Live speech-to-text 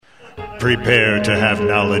Prepare to have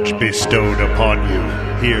knowledge bestowed upon you.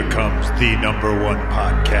 Here comes the #1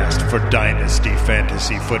 podcast for Dynasty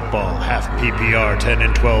Fantasy Football, half PPR 10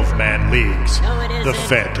 and 12 man leagues. The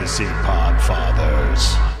Fantasy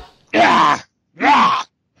Podfathers. Yeah! Yeah!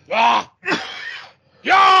 Yeah!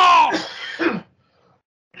 Yeah!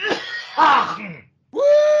 Woo!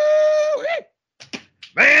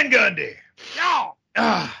 Man Gundy. Yeah!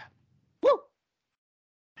 Woo!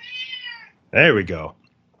 There we go.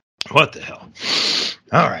 What the hell?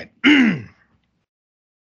 All right.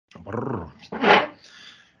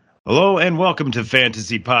 Hello and welcome to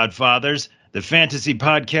Fantasy Podfathers, the fantasy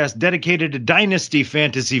podcast dedicated to Dynasty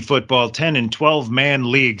Fantasy Football 10 and 12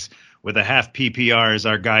 man leagues with a half PPR as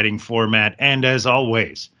our guiding format, and as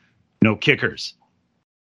always, no kickers.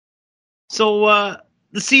 So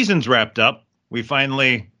the season's wrapped up. We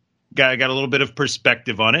finally got a little bit of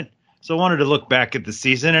perspective on it. So I wanted to look back at the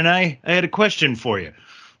season, and I had a question for you.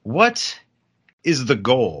 What is the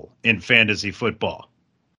goal in fantasy football?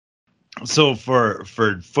 So for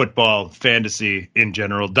football, fantasy in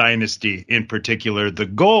general, dynasty in particular, the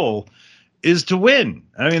goal is to win.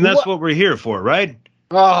 I mean, that's what we're here for, right?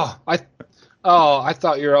 I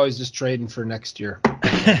thought you were always just trading for next year.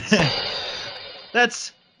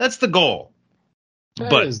 That's the goal.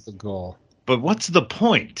 That is the goal. But what's the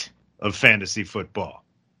point of fantasy football?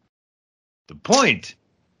 The point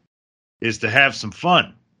is to have some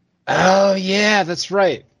fun. Oh, yeah, that's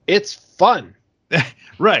right. It's fun.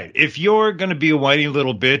 Right. If you're going to be a whiny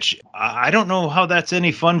little bitch, I don't know how that's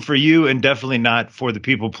any fun for you, and definitely not for the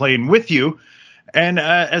people playing with you. And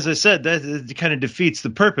as I said, that kind of defeats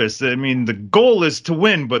the purpose. I mean, the goal is to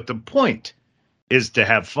win, but the point is to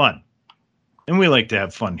have fun. And we like to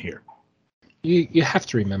have fun here. You have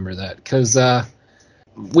to remember that because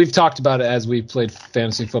we've talked about it as we've played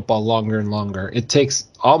fantasy football longer and longer. It takes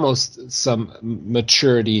almost some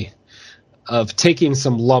maturity of taking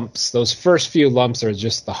some lumps. Those first few lumps are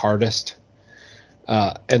just the hardest.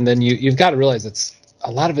 And then you've got to realize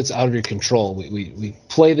a lot of it's out of your control. We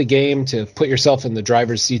play the game to put yourself in the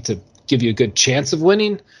driver's seat to give you a good chance of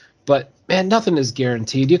winning. But, man, nothing is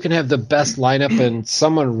guaranteed. You can have the best lineup and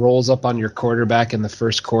someone rolls up on your quarterback in the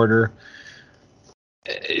first quarter.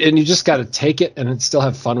 And you just got to take it and still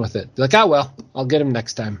have fun with it. Be like, well, I'll get him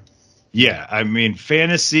next time. Yeah, I mean,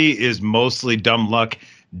 fantasy is mostly dumb luck.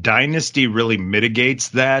 Dynasty really mitigates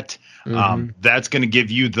that. Mm-hmm. That's going to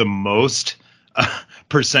give you the most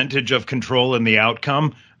percentage of control in the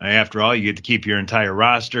outcome. After all, you get to keep your entire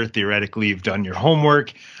roster. Theoretically, you've done your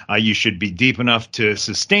homework. You should be deep enough to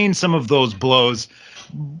sustain some of those blows.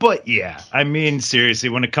 But, yeah, I mean, seriously,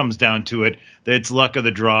 when it comes down to it, it's luck of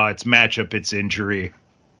the draw, it's matchup, it's injury.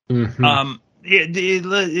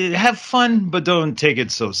 Mm-hmm. Have fun, but don't take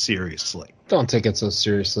it so seriously. Don't take it so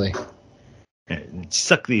seriously.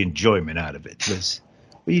 Suck the enjoyment out of it. What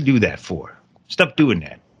do you do that for? Stop doing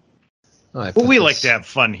that. Well, we like to have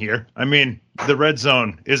fun here. I mean, the Red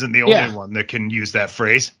Zone isn't the only one that can use that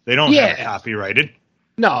phrase. They don't have it copyrighted.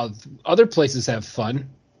 No, other places have fun.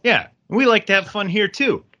 Yeah, we like to have fun here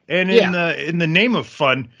too. And in the name of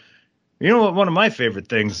fun, you know what one of my favorite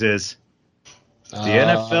things is? The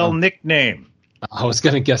NFL nickname. I was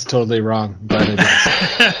going to guess totally wrong, but it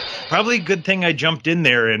is. Probably a good thing I jumped in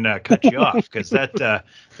there and cut you off, because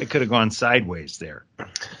it could have gone sideways there.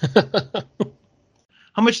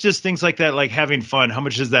 How much does things like that, like having fun, how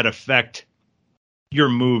much does that affect your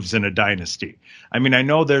moves in a dynasty? I mean, I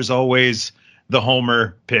know there's always the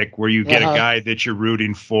homer pick where you get a guy that you're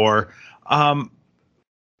rooting for.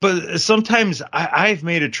 But sometimes I've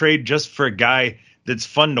made a trade just for a guy that's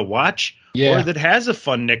fun to watch or that has a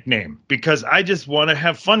fun nickname, because I just want to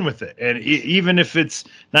have fun with it. And even if it's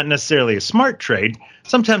not necessarily a smart trade,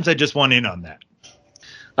 sometimes I just want in on that.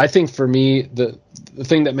 I think for me, the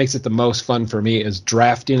thing that makes it the most fun for me is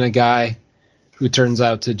drafting a guy who turns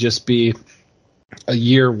out to just be a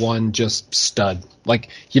year one just stud. Like,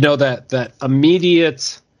 that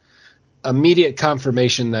immediate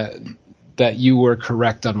confirmation that you were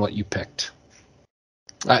correct on what you picked.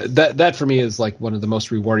 That for me is like one of the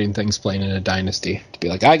most rewarding things playing in a dynasty, to be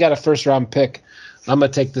like, I got a first round pick, I'm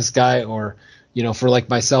gonna take this guy. Or for like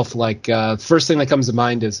myself, like first thing that comes to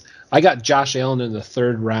mind is I got Josh Allen in the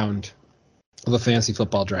third round of a fantasy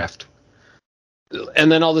football draft,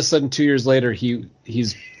 and then all of a sudden 2 years later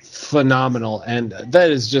he's phenomenal, and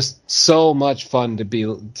that is just so much fun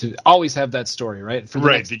to always have that story, right? For the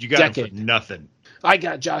next that you got decade. Him for nothing. I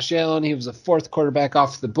got Josh Allen. He was a fourth quarterback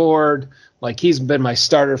off the board. Like, he's been my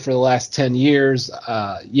starter for the last 10 years.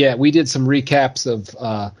 We did some recaps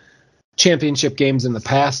of championship games in the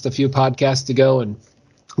past a few podcasts ago, and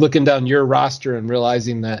looking down your roster and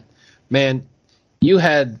realizing that, man, you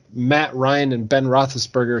had Matt Ryan and Ben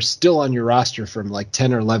Roethlisberger still on your roster from like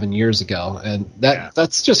 10 or 11 years ago, and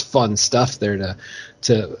that's just fun stuff there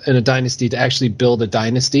to in a dynasty, to actually build a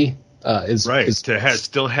dynasty.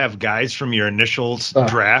 Still have guys from your initial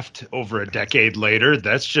draft over a decade later.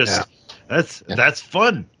 That's just that's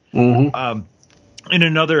fun. Mm-hmm. And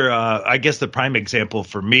another, I guess the prime example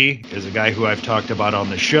for me is a guy who I've talked about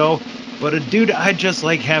on the show, but a dude I just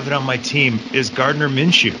like having on my team is Gardner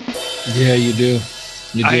Minshew. Yeah, you do.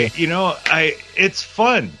 It's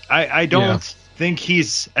fun. I don't think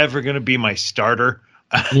he's ever going to be my starter.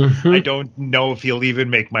 Mm-hmm. I don't know if he'll even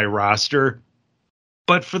make my roster.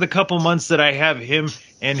 But for the couple months that I have him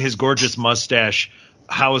and his gorgeous mustache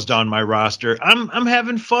housed on my roster, I'm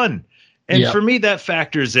having fun. And for me, that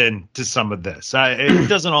factors in to some of this. It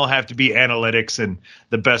doesn't all have to be analytics and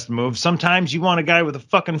the best move. Sometimes you want a guy with a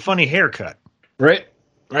fucking funny haircut. Right.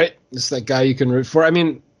 It's that guy you can root for. I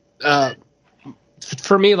mean,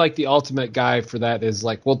 for me, like the ultimate guy for that is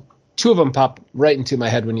like, well, two of them pop right into my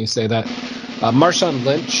head when you say that. Marshawn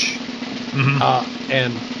Lynch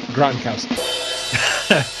and Gronkowski.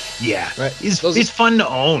 Yeah. Right. He's fun to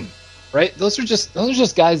own. Right. Those are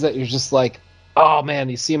just guys that you're just like, oh man,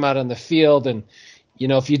 you see them out on the field, and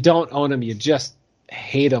if you don't own them, you just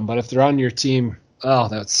hate them. But if they're on your team, oh,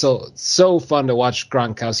 that's so fun to watch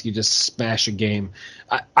Gronkowski just smash a game.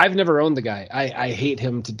 I've never owned the guy. I hate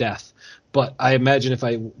him to death. But I imagine if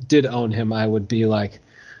I did own him, I would be like,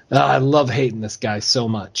 I love hating this guy so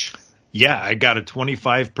much. Yeah, I got a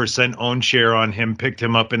 25% own share on him, picked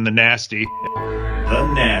him up in the Nasty.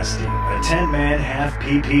 The Nasty, a 10-man half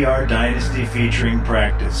PPR dynasty featuring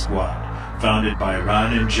practice squad. Founded by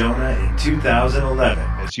Ron and Jonah in 2011.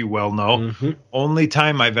 As you well know, only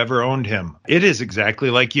time I've ever owned him. It is exactly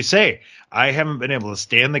like you say. I haven't been able to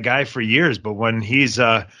stand the guy for years, but when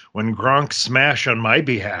when Gronk smash on my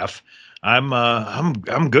behalf,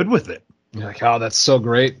 I'm good with it. You're like, oh, that's so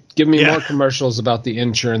great. Give me more commercials about the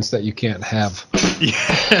insurance that you can't have.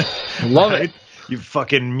 Yeah. I love it. You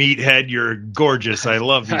fucking meathead, you're gorgeous. I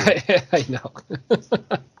love you. I know.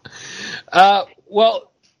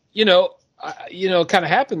 Well, kind of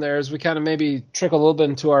happened there is we kind of maybe trickle a little bit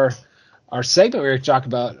into our segment where we talk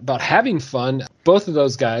about having fun. Both of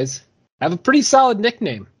those guys have a pretty solid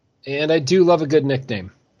nickname, and I do love a good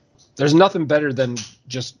nickname. There's nothing better than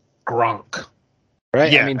just Gronk,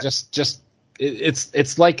 right? Yeah. I mean,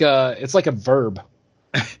 it's like a verb.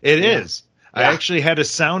 It is. I actually had a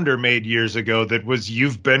sounder made years ago that was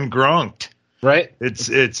 "You've been gronked." Right? It's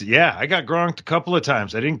I got gronked a couple of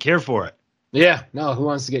times. I didn't care for it. Yeah, no, who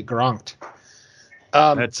wants to get gronked?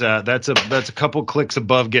 That's a couple clicks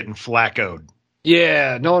above getting flaccoed.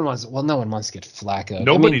 Yeah, no one wants to get flaccoed.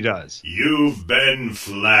 Nobody does. You've been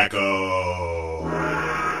flacco.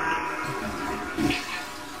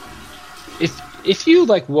 If you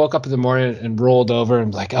like woke up in the morning and rolled over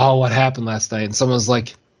and like, oh, what happened last night? And someone's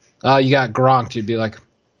like, oh, you got gronked. You'd be like,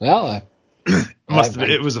 well,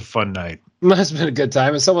 it was a fun night. Must have been a good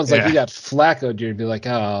time. If someone's like, you got flaccoed, you'd be like,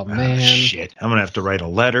 oh, man. Shit. I'm going to have to write a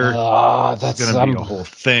letter. Oh, that's going to be a whole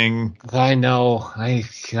thing. I know. I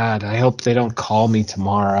hope they don't call me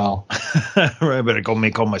tomorrow. I better go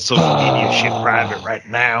make all my social media shit private right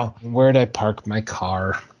now. Where'd I park my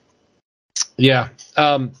car? Yeah.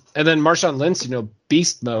 And then Marshawn Lynch,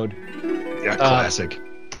 beast mode. Yeah, classic.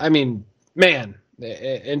 I mean, man.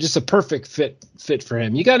 And just a perfect fit for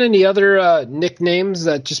him. You got any other nicknames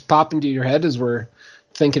that just pop into your head as we're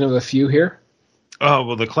thinking of a few here? Oh,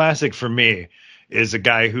 well, the classic for me is a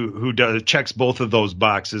guy who checks both of those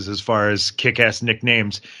boxes as far as kick-ass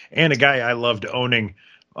nicknames, and a guy I loved owning,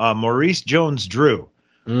 Maurice Jones-Drew.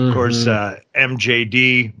 Mm-hmm. Of course,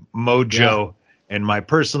 MJD, Mojo, and my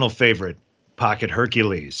personal favorite, Pocket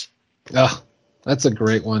Hercules. Oh, that's a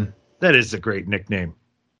great one. That is a great nickname.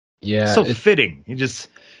 Yeah. So fitting. His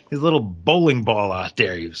little bowling ball out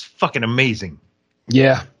there. He was fucking amazing.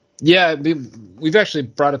 Yeah. Yeah. We've actually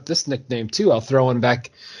brought up this nickname too. I'll throw one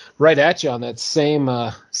back right at you on that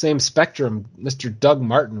same spectrum. Mr. Doug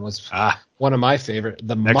Martin was one of my favorite.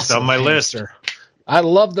 The next muscle on my hamster. list. I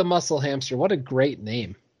love the muscle hamster. What a great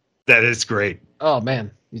name. That is great. Oh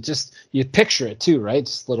man. You picture it too, right?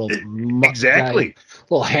 Just little exactly guy,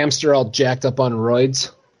 little hamster all jacked up on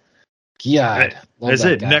roids. God, that's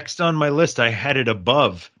it. Guy. Next on my list, I had it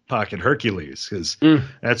above Pocket Hercules because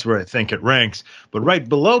that's where I think it ranks. But right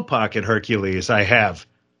below Pocket Hercules, I have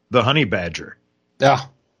the Honey Badger. Yeah,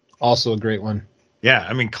 also a great one. Yeah,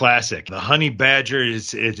 I mean, classic. The Honey Badger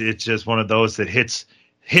it's just one of those that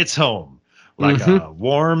hits home like a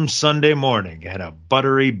warm Sunday morning and a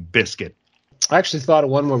buttery biscuit. I actually thought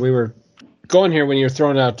of one where we were going here when you were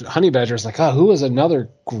throwing out Honey Badger. It's like, who was another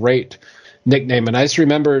great nickname, and I just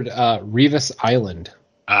remembered Revis Island.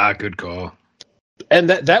 Ah, good call. And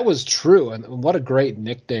that was true, and what a great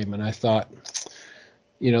nickname. And I thought,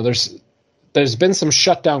 there's been some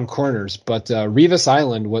shutdown corners, but Revis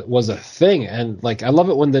Island was a thing. And like, I love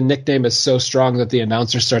it when the nickname is so strong that the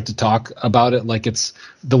announcers start to talk about it. Like it's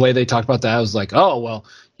the way they talked about that. I was like, oh, well,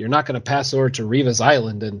 you're not going to pass over to Revis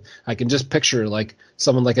Island. And I can just picture like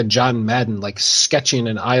someone like a John Madden, like sketching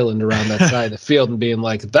an island around that side of the field and being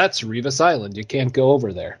like, that's Revis Island. You can't go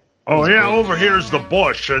over there. Oh, yeah, over here's the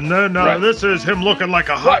bush. And then this is him looking like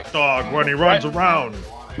a hot dog when he runs around.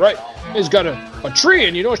 Right. He's got a tree,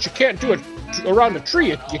 and you know what you can't do around a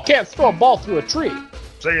tree? You can't throw a ball through a tree.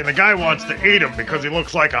 Saying the guy wants to eat him because he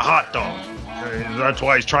looks like a hot dog. That's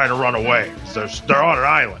why he's trying to run away. They're on an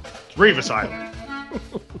island. It's Revis Island.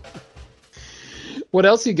 What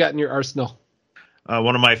else you got in your arsenal?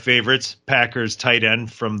 One of my favorites, Packers tight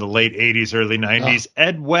end from the late 80s, early 90s,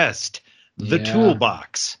 Ed West, the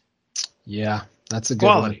Toolbox. Yeah, that's a good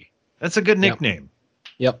quality. One. That's a good nickname.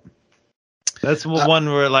 Yep. That's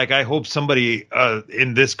one where, like, I hope somebody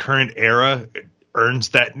in this current era earns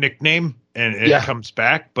that nickname and it comes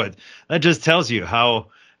back. But that just tells you how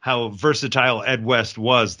versatile Ed West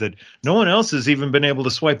was, that no one else has even been able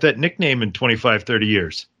to swipe that nickname in 25, 30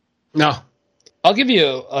 years. No. I'll give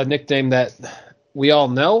you a nickname that we all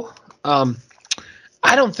know.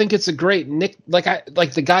 I don't think it's a great nick. Like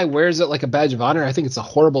the guy wears it like a badge of honor. I think it's a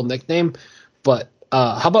horrible nickname. But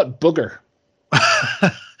how about Booger?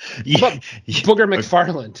 Booger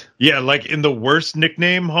McFarland. Yeah, like in the worst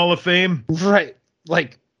nickname Hall of Fame. Right.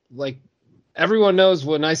 Like everyone knows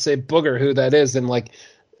when I say Booger who that is, and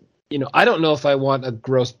I don't know if I want a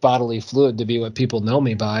gross bodily fluid to be what people know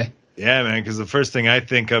me by. Yeah, man, because the first thing I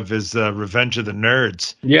think of is Revenge of the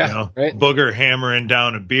Nerds. Yeah, right. Booger hammering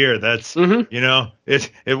down a beer. That's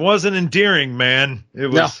it wasn't endearing, man. It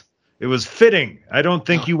was fitting. I don't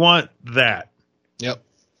think you want that. Yep.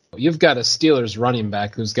 You've got a Steelers running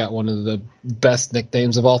back who's got one of the best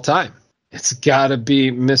nicknames of all time. It's got to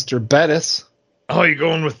be Mr. Bettis. Oh, you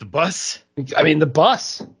going with the bus? I mean, the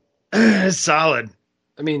bus. Solid.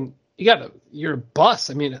 I mean, your bus.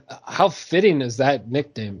 I mean, how fitting is that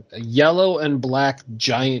nickname? A yellow and black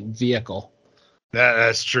giant vehicle.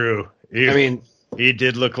 That's true. He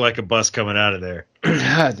did look like a bus coming out of there.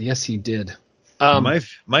 God, yes, he did.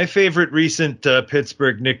 My favorite recent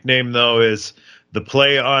Pittsburgh nickname, though, is the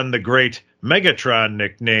play on the great Megatron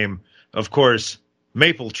nickname, of course,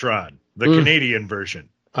 Mapletron, the Canadian version.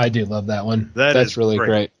 I do love that one. That's really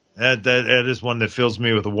great. That is one that fills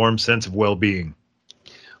me with a warm sense of well-being.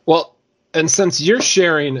 Well, and since you're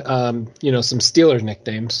sharing, some Steelers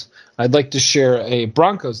nicknames, I'd like to share a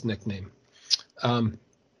Broncos nickname.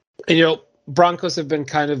 Broncos have been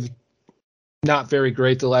kind of not very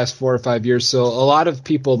great the last 4 or 5 years, so a lot of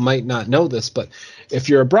people might not know this, but if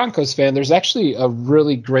you're a Broncos fan, there's actually a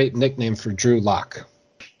really great nickname for Drew Lock.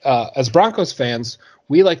 As Broncos fans,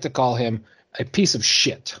 we like to call him a piece of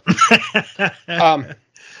shit.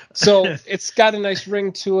 So it's got a nice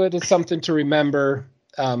ring to it. It's something to remember.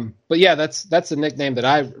 But yeah, that's a nickname that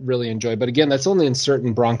I really enjoy. But again, that's only in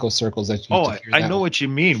certain Broncos circles that you. Oh, I know what you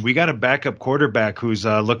mean. We got a backup quarterback who's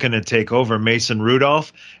looking to take over, Mason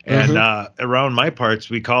Rudolph, and around my parts,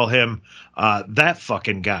 we call him that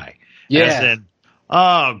fucking guy. Yeah. As in,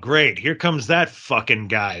 oh, great! Here comes that fucking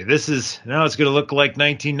guy. Now it's going to look like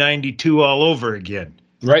 1992 all over again.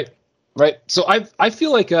 Right. So I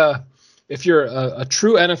feel like if you're a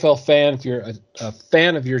true NFL fan, if you're a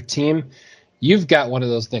fan of your team, you've got one of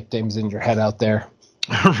those nicknames in your head out there.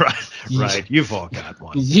 Right. You've all got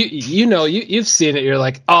one. You've seen it. You're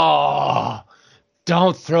like, oh,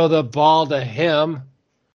 don't throw the ball to him,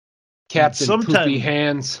 Captain Poopy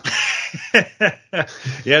Hands.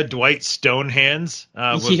 Yeah, Dwight Stonehands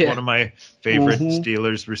was one of my favorite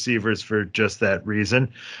Steelers receivers for just that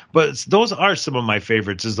reason. But those are some of my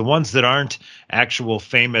favorites, is the ones that aren't actual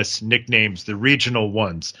famous nicknames, the regional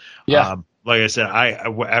ones. Yeah. Like I said,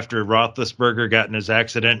 after Roethlisberger got in his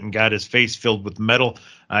accident and got his face filled with metal,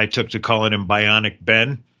 I took to calling him Bionic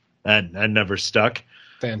Ben. That never stuck.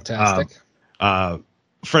 Fantastic.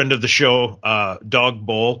 Friend of the show, Dog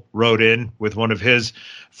Bowl, wrote in with one of his.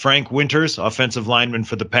 Frank Winters, offensive lineman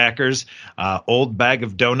for the Packers, Old Bag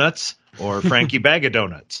of Donuts, or Frankie Bag of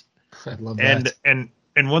Donuts. I love that. And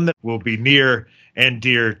one that will be near and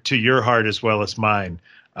dear to your heart as well as mine.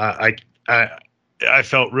 I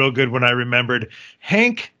felt real good when I remembered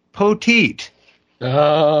Hank Poteet.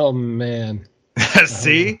 Oh man!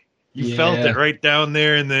 See, you felt it right down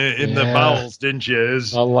there in the bowels, didn't you?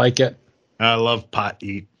 I like it. I love pot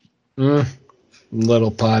eat.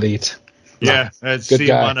 Little pot eat. Yeah, I'd see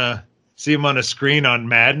see him on a screen on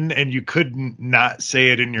Madden, and you couldn't not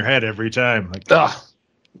say it in your head every time. Like,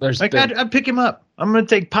 I'd pick him up. I'm going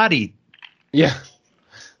to take Potty. Yeah.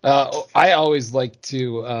 I always like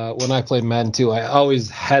to, when I played Madden 2, I always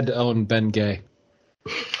had to own Ben Gay.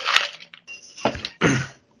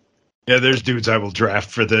 Yeah, there's dudes I will draft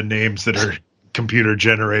for the names that are computer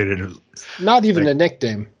generated. Not even a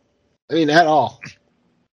nickname. I mean, at all.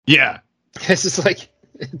 Yeah. It's just like,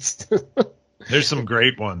 there's some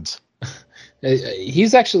great ones.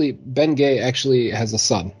 Ben Gay actually has a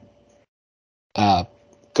son.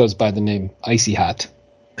 Goes by the name Icy Hot.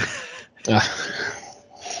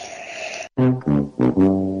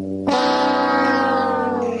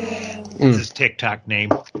 It's his TikTok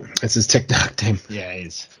name. It's his TikTok name. Yeah,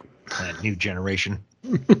 he's that new generation.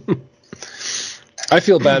 I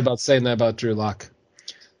feel bad about saying that about Drew Lock.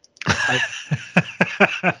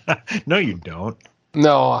 No, you don't.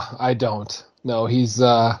 No, I don't. No, he's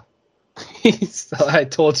I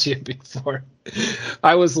told you before.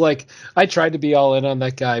 I was like, I tried to be all in on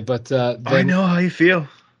that guy, but then I know how you feel.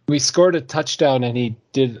 We scored a touchdown, and he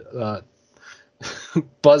did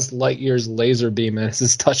Buzz Lightyear's laser beam as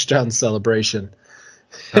his touchdown celebration.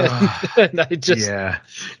 And I just,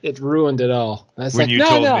 it ruined it all. I was when you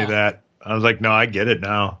told me that, I was like, no, I get it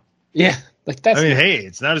now. Yeah. Like that's. I mean, hey,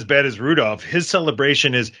 it's not as bad as Rudolph. His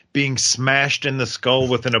celebration is being smashed in the skull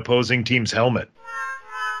with an opposing team's helmet.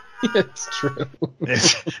 It's true.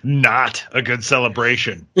 It's not a good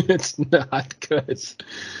celebration. It's not good.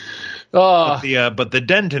 Oh. But the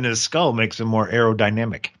dent in his skull makes him more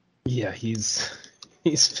aerodynamic. Yeah, he's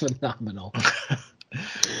phenomenal.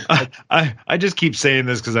 I just keep saying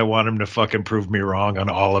this because I want him to fucking prove me wrong on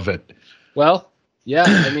all of it. Well, yeah,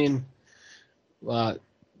 I mean,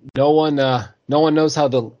 no one knows how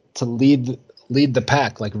to lead the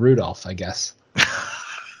pack like Rudolph, I guess.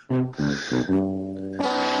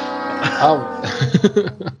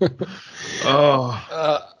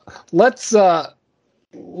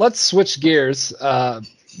 Let's switch gears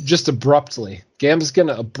just abruptly. Gam's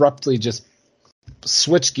gonna abruptly just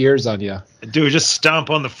switch gears on you. Dude, just stomp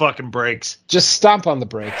on the fucking brakes. Just stomp on the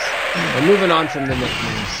brakes. We're moving on from the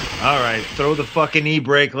nicknames. All right, throw the fucking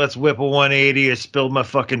e-brake. Let's whip a 180. I spilled my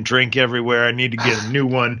fucking drink everywhere. I need to get a new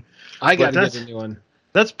one. I got to get a new one.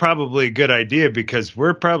 That's probably a good idea because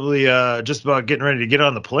we're probably just about getting ready to get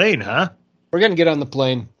on the plane, huh? We're going to get on the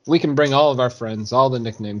plane. We can bring all of our friends, all the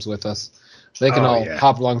nicknames with us. They can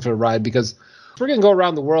hop along for a ride because we're going to go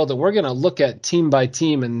around the world and we're going to look at team by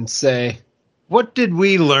team and say, what did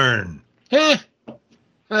we learn?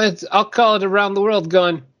 I'll call it around the world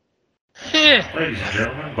going, Ladies and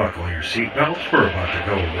gentlemen, buckle your seatbelts. We're about to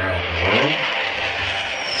go around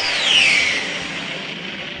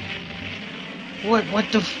the world.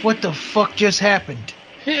 What the fuck just happened?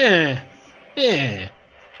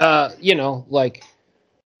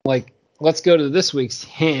 Like let's go to this week's.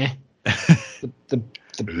 The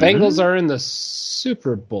Bengals are in the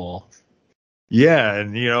Super Bowl. Yeah,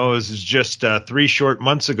 and it was just 3 short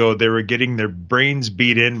months ago they were getting their brains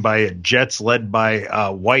beat in by Jets led by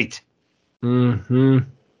White. Mm-hmm.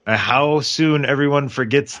 How soon everyone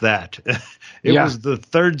forgets that. It was the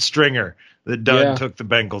third stringer that took the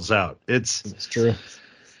Bengals out. It's true.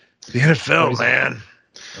 The NFL, man.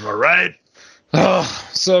 Am I right? Oh,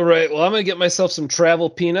 so right. Well, I'm going to get myself some travel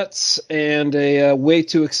peanuts and a way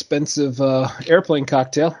too expensive airplane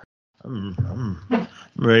cocktail. I'm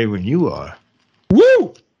ready when you are.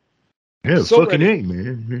 Woo! Yeah, so fucking A,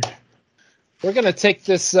 man. We're going to take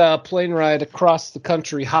this plane ride across the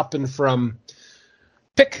country, hopping from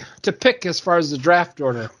pick to pick as far as the draft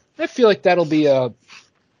order. I feel like that'll be a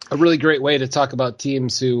really great way to talk about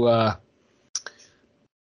teams who,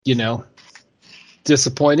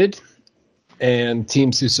 disappointed and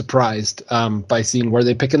teams who surprised by seeing where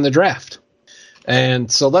they pick in the draft.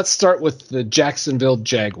 And so let's start with the Jacksonville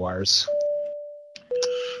Jaguars.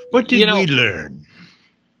 What did we learn?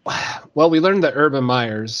 Well, we learned that Urban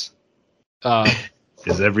Meyers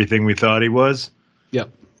is everything we thought he was. Yep.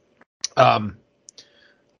 I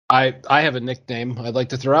have a nickname I'd like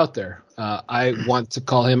to throw out there. I want to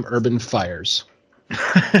call him Urban Fires.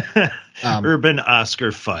 Urban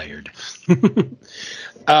Oscar fired.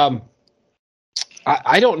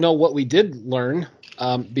 I don't know what we did learn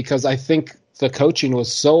because I think the coaching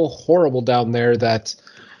was so horrible down there that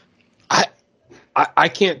I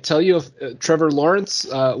can't tell you if Trevor Lawrence,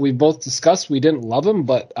 we both discussed we didn't love him,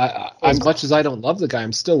 but as much as I don't love the guy,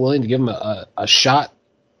 I'm still willing to give him a shot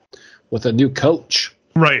with a new coach.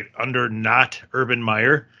 Right, under not Urban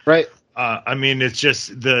Meyer. Right. I mean, it's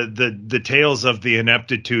just the tales of the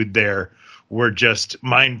ineptitude there were just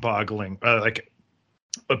mind-boggling.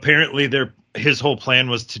 Apparently they're his whole plan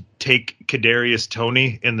was to take Kadarius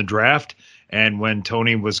Toney in the draft. And when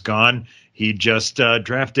Toney was gone, he just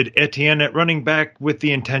drafted Etienne at running back with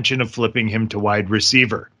the intention of flipping him to wide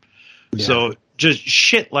receiver. Yeah. So just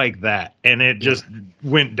shit like that. And it just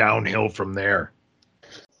went downhill from there.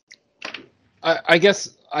 I guess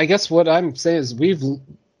what I'm saying is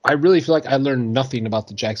I really feel like I learned nothing about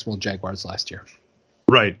the Jacksonville Jaguars last year.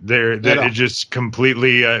 Right. It just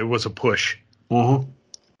completely it was a push. Mm-hmm.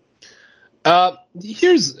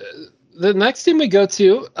 Here's the next team we go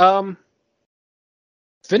to.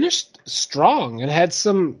 Finished strong and had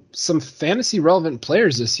some fantasy relevant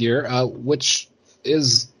players this year, which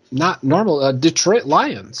is not normal. Detroit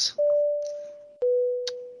Lions.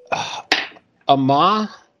 Amon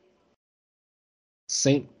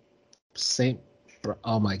Saint.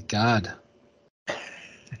 Oh my God!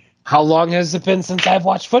 How long has it been since I've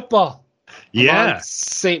watched football? Yeah,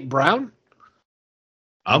 St. Brown.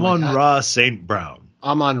 Amon-Ra St. Brown.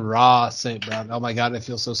 Amon-Ra St. Brown. Oh my God, I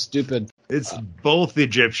feel so stupid. It's both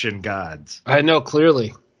Egyptian gods. I know,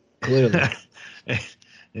 clearly. That's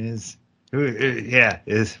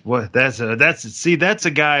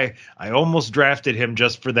a guy. I almost drafted him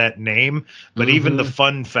just for that name, but even the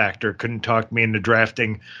fun factor couldn't talk me into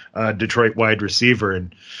drafting Detroit wide receiver,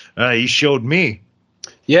 and he showed me.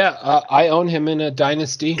 Yeah, I own him in a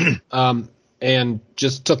dynasty, and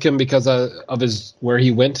just took him because of where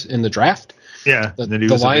he went in the draft. Yeah,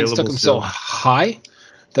 the Lions took him so high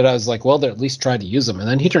that I was like, well, they'll at least try to use him, and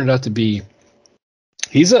then he turned out to be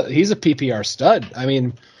he's a PPR stud. I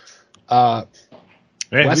mean.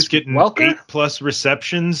 He's getting Welker? 8+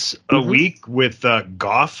 receptions a week with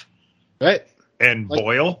Goff, right, and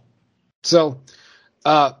Boyle. So,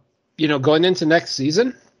 going into next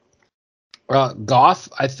season, Goff,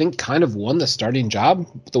 I think, kind of won the starting job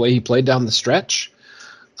the way he played down the stretch.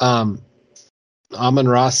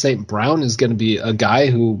 Amon-Ra St. Brown is going to be a guy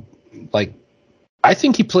who, I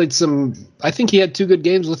think he had 2 good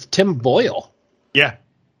games with Tim Boyle. Yeah,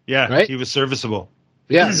 right? He was serviceable.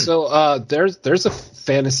 Yeah, so there's a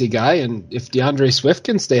fantasy guy, and if DeAndre Swift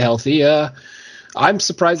can stay healthy, I'm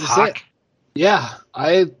surprised to say it. Yeah,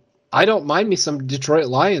 I don't mind me some Detroit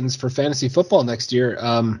Lions for fantasy football next year.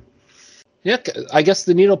 I guess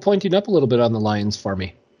the needle pointing up a little bit on the Lions for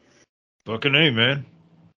me. Fucking A, man.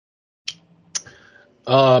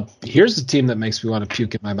 Here's a team that makes me want to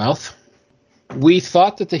puke in my mouth. We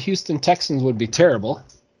thought that the Houston Texans would be terrible,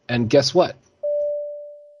 and guess what?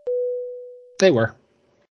 They were.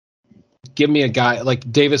 Give me a guy like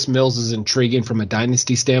Davis Mills is intriguing from a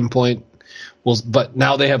dynasty standpoint. But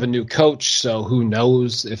now they have a new coach, so who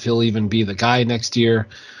knows if he'll even be the guy next year.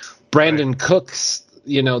 Brandon Cooks,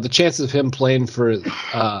 the chances of him playing for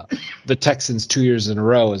the Texans 2 years in a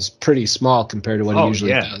row is pretty small compared to what he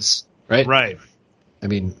usually does. Right? Right. I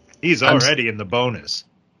mean, he's already in the bonus.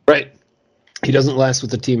 Right. He doesn't last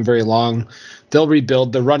with the team very long. They'll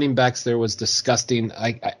rebuild. The running backs there was disgusting.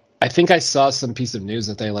 I think I saw some piece of news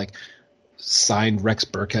that they signed Rex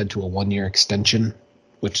Burkhead to a 1-year extension,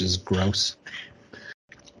 which is gross.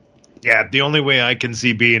 Yeah, the only way I can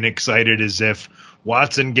see being excited is if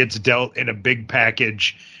Watson gets dealt in a big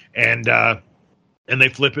package and they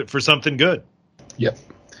flip it for something good. Yep.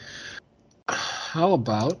 How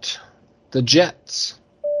about the Jets?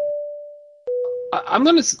 I'm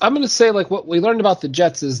gonna say what we learned about the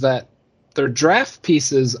Jets is that their draft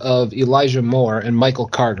pieces of Elijah Moore and Michael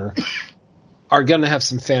Carter are going to have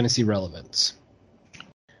some fantasy relevance.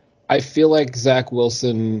 I feel like Zach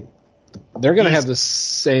Wilson, they're going to have the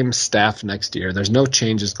same staff next year. There's no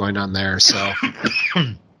changes going on there, so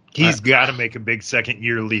he's got to make a big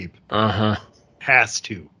second-year leap. Has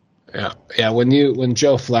to. Yeah. When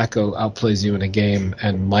Joe Flacco outplays you in a game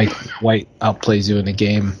and Mike White outplays you in a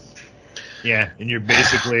game. Yeah, and you're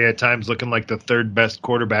basically at times looking like the third best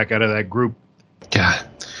quarterback out of that group. God.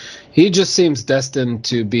 He just seems destined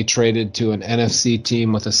to be traded to an NFC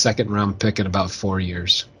team with a second-round pick in about 4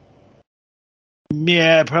 years.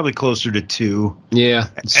 Yeah, probably closer to 2. Yeah.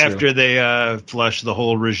 After they flush the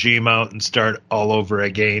whole regime out and start all over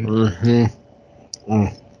again.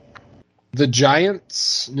 The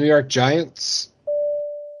Giants, New York Giants,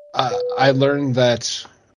 I learned that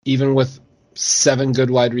even with 7 good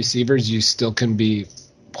wide receivers, you still can be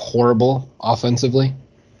horrible offensively.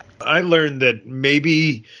 I learned that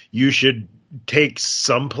maybe you should take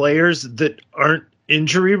some players that aren't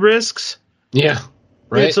injury risks. Yeah,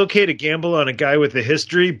 right. It's okay to gamble on a guy with a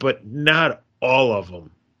history, but not all of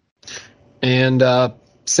them. And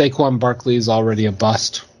Saquon Barkley is already a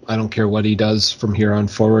bust. I don't care what he does from here on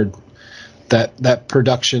forward. That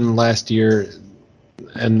production last year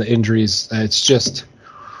and the injuries, it's just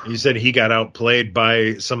You said he got outplayed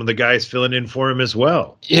by some of the guys filling in for him as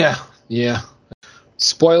well. Yeah.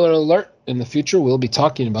 Spoiler alert, in the future we'll be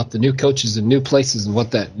talking about the new coaches and new places and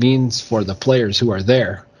what that means for the players who are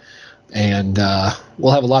there. And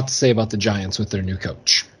we'll have a lot to say about the Giants with their new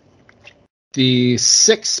coach. The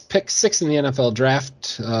pick six in the NFL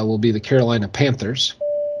draft will be the Carolina Panthers.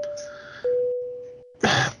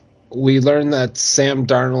 We learned that Sam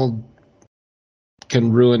Darnold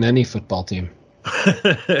can ruin any football team.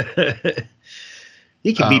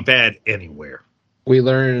 He can be bad anywhere. We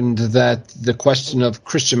learned that the question of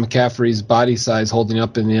Christian McCaffrey's body size holding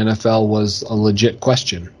up in the NFL was a legit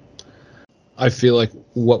question. I feel like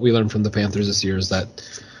what we learned from the Panthers this year is that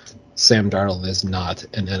Sam Darnold is not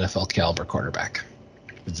an NFL caliber quarterback.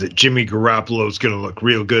 Is that Jimmy Garoppolo's going to look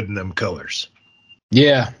real good in them colors?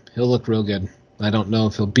 Yeah, he'll look real good. I don't know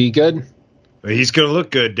if he'll be good. But he's going to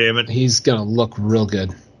look good, damn it. He's going to look real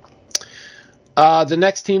good. The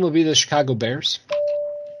next team will be the Chicago Bears.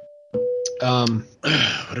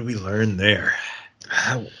 What did we learn there?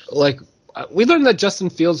 We learned that Justin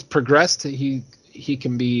Fields progressed. He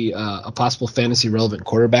can be a possible fantasy relevant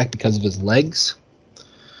quarterback because of his legs.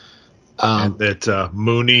 And that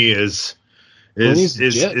Mooney is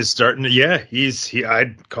starting to. Yeah,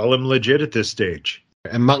 I'd call him legit at this stage.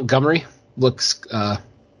 And Montgomery looks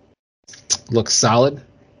solid.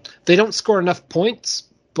 They don't score enough points,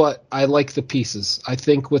 but I like the pieces. I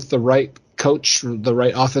think with the right coach, the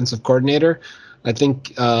right offensive coordinator, I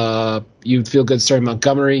think you'd feel good starting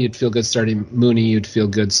Montgomery, you'd feel good starting Mooney, you'd feel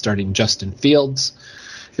good starting Justin Fields.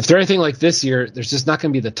 If they're anything like this year, there's just not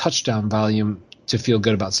going to be the touchdown volume to feel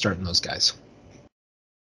good about starting those guys.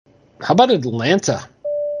 How about Atlanta?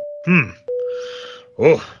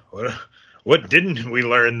 Oh, what didn't we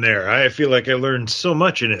learn there? I feel like I learned so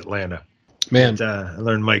much in Atlanta. Man, I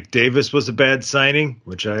learned Mike Davis was a bad signing,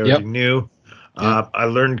 which I already knew. Yep. I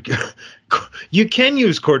learned you can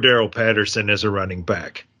use Cordero Patterson as a running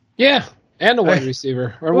back. Yeah, and a wide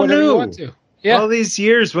receiver or whatever you want to. Yeah. All these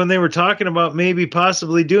years when they were talking about maybe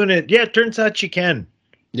possibly doing it, it turns out you can.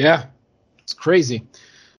 Yeah, it's crazy.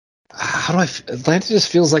 Atlanta just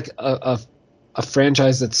feels like a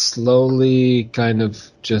franchise that's slowly kind of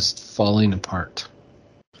just falling apart.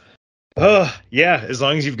 Oh, yeah. As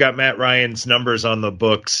long as you've got Matt Ryan's numbers on the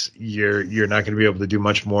books, you're not going to be able to do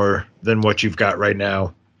much more than what you've got right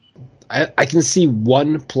now. I can see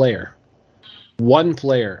one player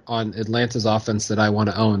on Atlanta's offense that I want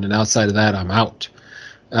to own, and outside of that, I'm out.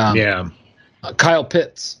 Kyle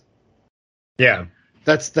Pitts. Yeah,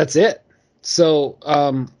 that's it. So,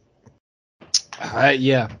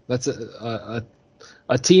 that's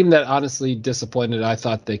a team that honestly disappointed. I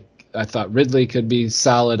thought Ridley could be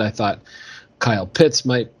solid. I thought Kyle Pitts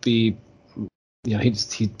might be,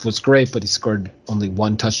 he was great, but he scored only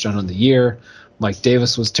one touchdown on the year. Mike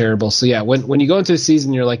Davis was terrible. So yeah, when you go into the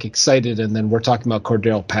season, you're like excited, and then we're talking about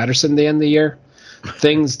Cordero Patterson at the end of the year.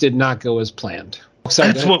 Things did not go as planned.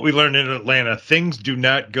 That's what we learned in Atlanta. Things do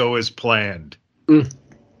not go as planned.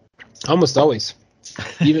 Almost always.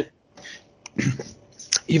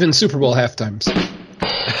 Even Super Bowl halftimes.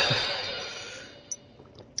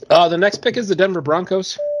 The next pick is the Denver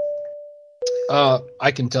Broncos.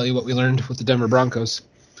 I can tell you what we learned with the Denver Broncos.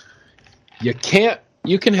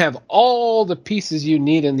 You can have all the pieces you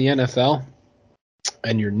need in the NFL,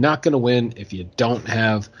 and you're not going to win if you don't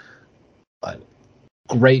have a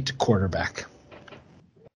great quarterback.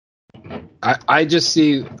 I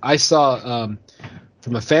saw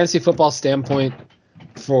from a fantasy football standpoint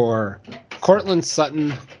for Cortland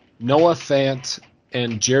Sutton, Noah Fant,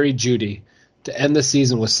 and Jerry Jeudy to end the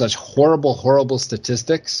season with such horrible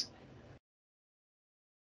statistics.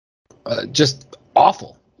 Just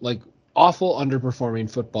awful, awful underperforming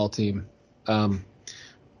football team.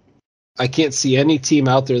 I can't see any team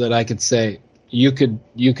out there that I could say you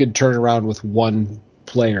could turn around with one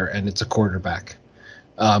player and it's a quarterback.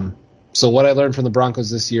 So what I learned from the Broncos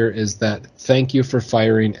this year is that thank you for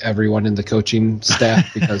firing everyone in the coaching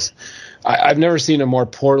staff because I've never seen a more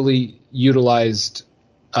poorly utilized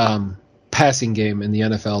passing game in the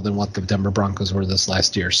NFL than what the Denver Broncos were this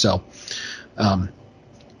last year. So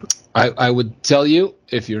I would tell you,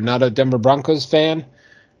 if you're not a Denver Broncos fan,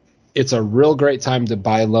 it's a real great time to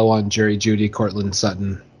buy low on Jerry Jeudy, Cortland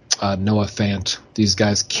Sutton, Noah Fant. These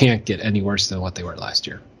guys can't get any worse than what they were last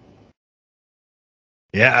year.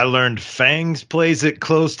 Yeah, I learned Fangs plays it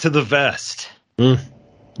close to the vest.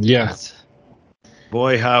 Yeah.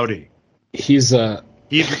 Boy, howdy. He'd win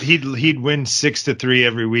 6-3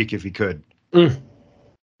 every week if he could.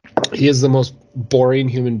 He is the most boring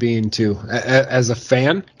human being too. As a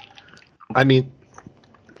fan, I mean,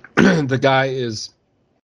 the guy is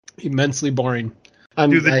immensely boring.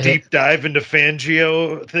 Do the deep dive into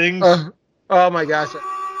Fangio things. Oh my gosh.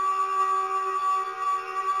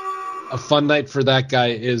 A fun night for that guy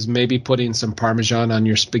is maybe putting some Parmesan on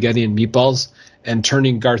your spaghetti and meatballs and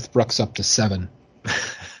turning Garth Brooks up to 7.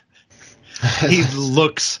 He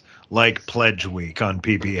looks like Pledge Week on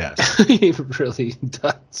PBS. He really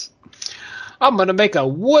does. I'm going to make a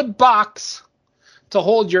wood box to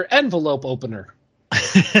hold your envelope opener.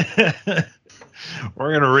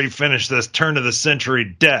 We're going to refinish this turn of the century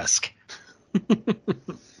desk.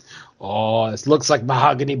 Oh, it looks like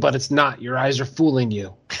mahogany, but it's not. Your eyes are fooling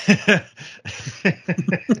you.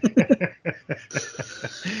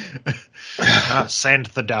 Sand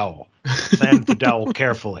the dowel. Sand the dowel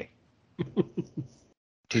carefully.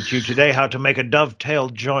 Teach you today how to make a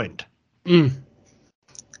dovetailed joint. Okay,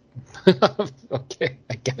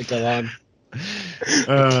 I gotta go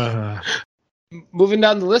on. Moving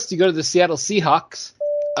down the list, you go to the Seattle Seahawks.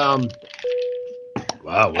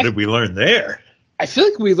 Wow, what did we learn there? I feel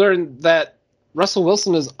like we learned that Russell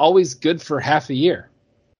Wilson is always good for half a year.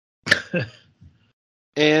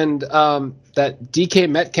 And that DK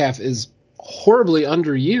Metcalf is horribly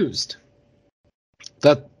underused.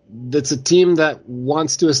 That's a team that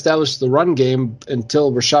wants to establish the run game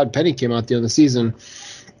until Rashad Penny came out at the end of the season.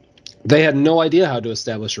 They had no idea how to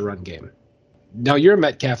establish a run game. Now you're a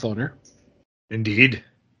Metcalf owner. Indeed.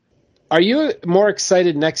 Are you more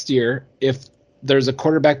excited next year if there's a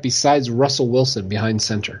quarterback besides Russell Wilson behind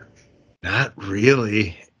center? Not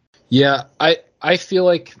really. Yeah, I feel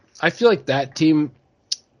like that team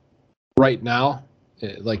right now,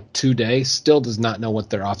 like today, still does not know what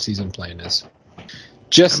their offseason plan is.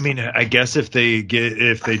 I guess if they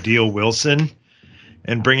deal Wilson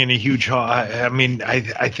and bring in a huge haul,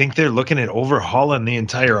 I think they're looking at overhauling the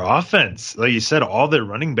entire offense. Like you said, all their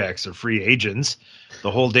running backs are free agents.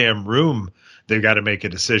 The whole damn room they've got to make a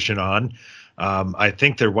decision on. I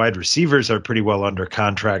think their wide receivers are pretty well under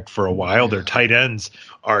contract for a while. Their tight ends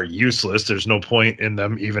are useless. There's no point in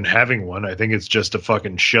them even having one. I think it's just a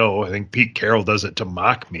fucking show. I think Pete Carroll does it to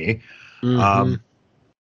mock me. Mm-hmm.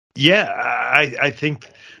 I think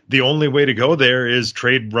the only way to go there is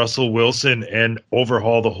trade Russell Wilson and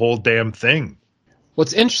overhaul the whole damn thing.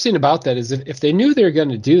 What's interesting about that is if they knew they were going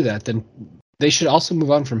to do that, then they should also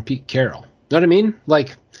move on from Pete Carroll. You know what I mean?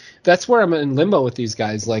 Like, that's where I'm in limbo with these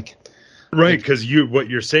guys. Like, right, because what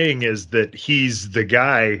you're saying is that he's the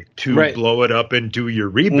guy to blow it up and do your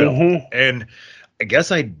rebuild. Mm-hmm. And I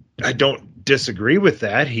guess I don't disagree with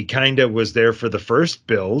that. He kind of was there for the first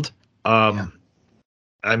build.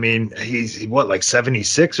 I mean, he's like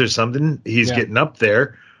 76 or something. He's getting up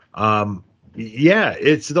there.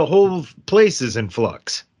 It's the whole place is in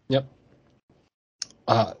flux. Yep.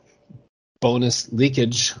 Bonus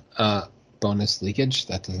leakage. Bonus leakage?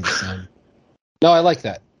 That doesn't sound... No, I like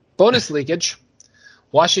that. Bonus leakage.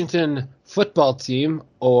 Washington football team,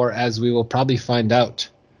 or as we will probably find out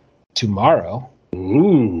tomorrow.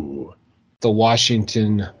 Ooh. The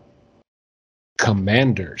Washington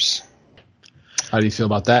Commanders. How do you feel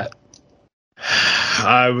about that?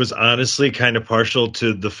 I was honestly kind of partial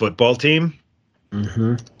to the football team.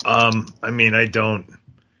 Mm-hmm. I don't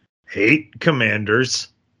hate Commanders.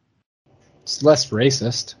 It's less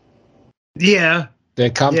racist. Yeah. They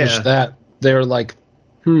accomplished that. They were like,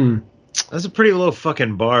 That's a pretty low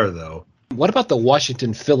fucking bar, though. What about the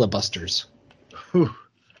Washington Filibusters? Whew.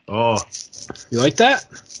 Oh. You like that?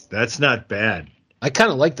 That's not bad. I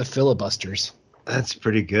kind of like the Filibusters. That's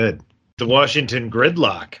pretty good. The Washington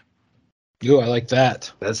Gridlock. Ooh, I like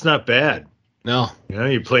that. That's not bad. No.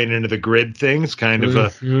 You're playing into the grid things, kind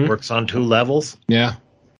of works on 2 levels. Yeah.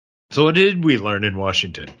 So what did we learn in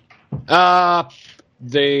Washington?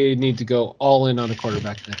 They need to go all in on a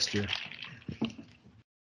quarterback next year.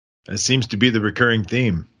 That seems to be the recurring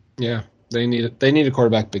theme. Yeah, they need a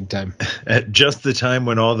quarterback big time. At just the time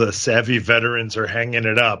when all the savvy veterans are hanging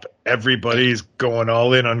it up, everybody's going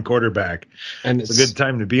all in on quarterback. And it's a good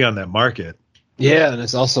time to be on that market. Yeah, and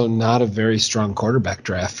it's also not a very strong quarterback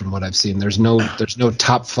draft from what I've seen. There's no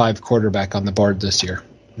top 5 quarterback on the board this year.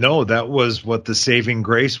 No, that was what the saving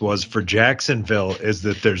grace was for Jacksonville, is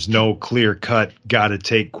that there's no clear-cut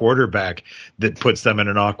gotta-take quarterback that puts them in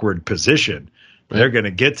an awkward position. Right. They're going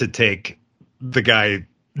to get to take the guy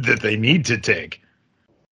that they need to take.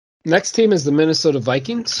 Next team is the Minnesota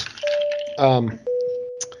Vikings.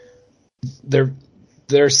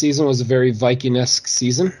 Their season was a very Viking-esque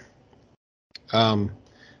season.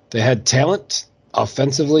 They had talent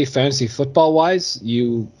offensively, fantasy football-wise.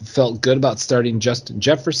 You felt good about starting Justin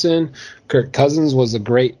Jefferson. Kirk Cousins was a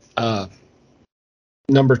great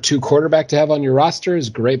number 2 quarterback to have on your roster. Is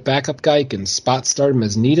a great backup guy. You can spot start him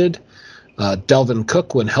as needed. Delvin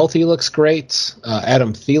Cook, when healthy, looks great.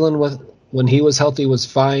 Adam Thielen, when he was healthy, was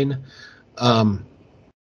fine. I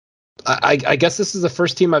guess this is the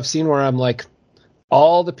first team I've seen where I'm like,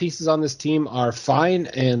 all the pieces on this team are fine,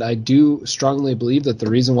 and I do strongly believe that the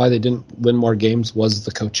reason why they didn't win more games was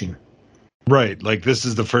the coaching. Right. Like, this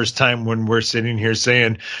is the first time when we're sitting here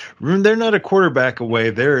saying they're not a quarterback away.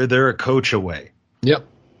 They're a coach away. Yep.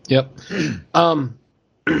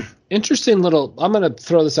 Interesting little, I'm going to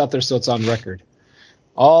throw this out there so it's on record.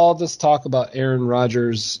 All this talk about Aaron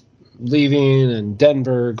Rodgers leaving and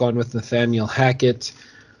Denver going with Nathaniel Hackett.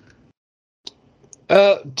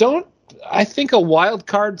 I think a wild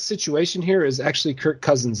card situation here is actually Kirk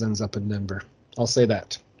Cousins ends up in Denver. I'll say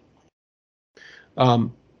that.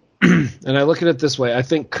 And I look at it this way. I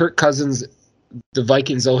think Kirk Cousins, the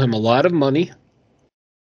Vikings owe him a lot of money.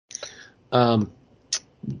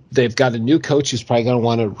 They've got a new coach who's probably going to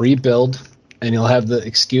want to rebuild, and he'll have the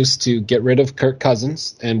excuse to get rid of Kirk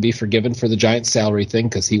Cousins and be forgiven for the giant salary thing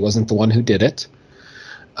because he wasn't the one who did it.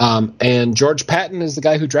 And George Patton is the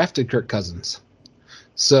guy who drafted Kirk Cousins.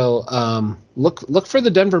 So look for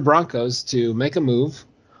the Denver Broncos to make a move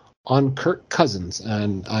on Kirk Cousins,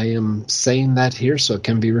 and I am saying that here so it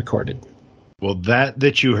can be recorded. Well,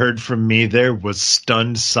 that you heard from me there was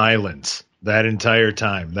stunned silence that entire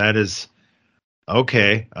time. That is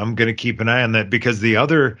okay. I'm going to keep an eye on that, because the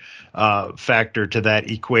other factor to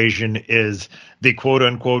that equation is the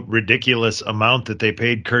quote-unquote ridiculous amount that they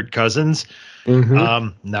paid Kirk Cousins. Mm-hmm.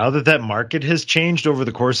 Now that market has changed over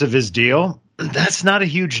the course of his deal, that's not a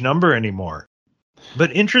huge number anymore.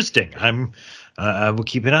 But interesting. I will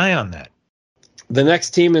keep an eye on that. The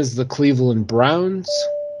next team is the Cleveland Browns.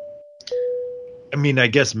 I mean, I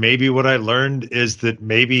guess maybe what I learned is that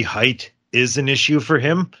maybe height is an issue for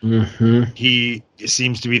him. Mm-hmm. He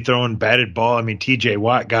seems to be throwing batted ball. I mean, TJ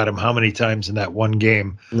Watt got him how many times in that one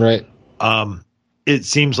game? Right. It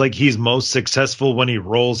seems like he's most successful when he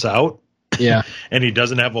rolls out. Yeah. And he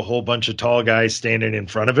doesn't have a whole bunch of tall guys standing in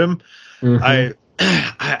front of him. Mm-hmm.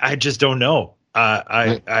 I just don't know.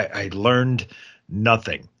 I learned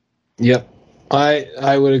nothing. Yep.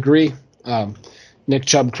 I would agree. Nick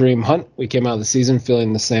Chubb, Kareem Hunt, we came out of the season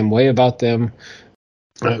feeling the same way about them.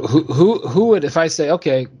 Who would, if I say,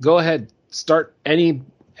 okay, go ahead, start any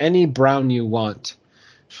Brown you want,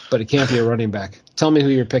 but it can't be a running back. Tell me who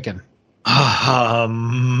you're picking.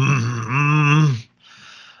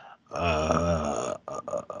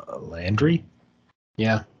 Landry?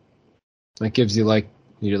 Yeah. That gives you and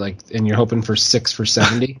you're hoping for 6 for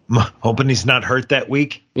 70. Hoping he's not hurt that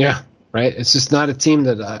week. Yeah. Right. It's just not a team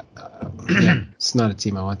that it's not a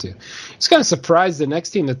team I want to. It's kind of surprised the next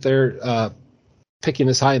team that they're picking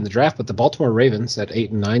this high in the draft, but the Baltimore Ravens at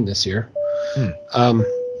 8 and 9 this year.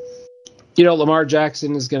 Lamar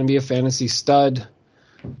Jackson is going to be a fantasy stud.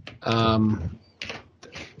 The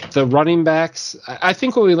running backs, I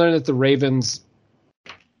think what we learned at the Ravens,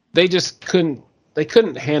 they just couldn't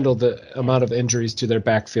handle the amount of injuries to their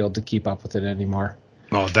backfield to keep up with it anymore.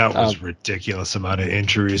 Oh, that was ridiculous amount of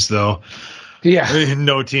injuries, though. Yeah. I mean,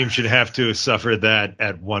 no team should have to suffer that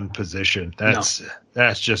at one position. That's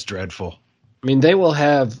just dreadful. I mean, they will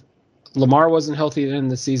have – Lamar wasn't healthy in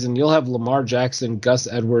the season. You'll have Lamar Jackson, Gus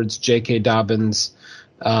Edwards, J.K. Dobbins,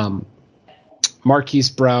 Marquise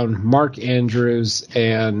Brown, Mark Andrews,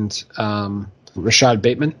 and Rashad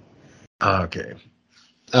Bateman. Okay.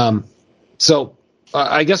 So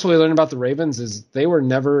I guess what we learned about the Ravens is they were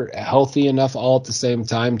never healthy enough all at the same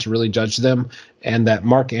time to really judge them, and that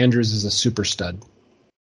Mark Andrews is a super stud.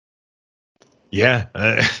 Yeah,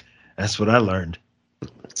 that's what I learned.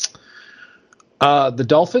 The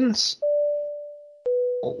Dolphins.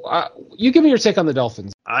 You give me your take on the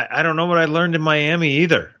Dolphins. I don't know what I learned in Miami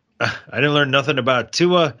either. I didn't learn nothing about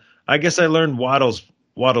Tua. I guess I learned Waddle's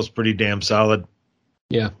pretty damn solid.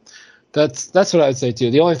 Yeah, that's what I would say too.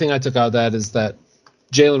 The only thing I took out of that is that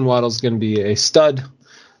Jalen Waddle's going to be a stud,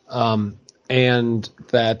 and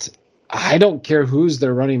that I don't care who's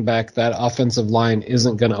their running back, that offensive line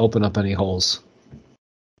isn't going to open up any holes.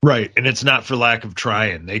 Right, and it's not for lack of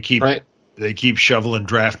trying. They keep shoveling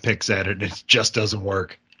draft picks at it, and it just doesn't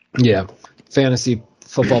work. Yeah, fantasy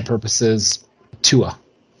football purposes, Tua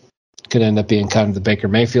could end up being kind of the Baker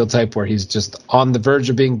Mayfield type, where he's just on the verge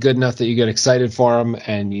of being good enough that you get excited for him,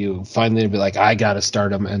 and you finally be like, I got to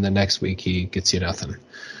start him, and the next week he gets you nothing.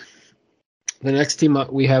 The next team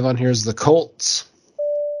we have on here is the Colts.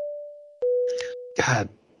 God,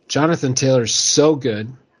 Jonathan Taylor's so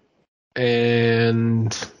good,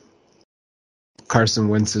 and Carson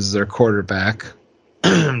Wentz is their quarterback.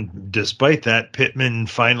 Despite that, Pittman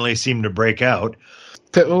finally seemed to break out.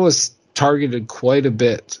 Pittman was targeted quite a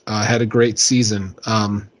bit, had a great season.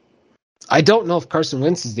 I don't know if Carson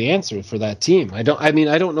Wentz is the answer for that team. I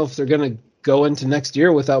don't know if they're going to go into next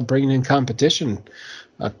year without bringing in competition.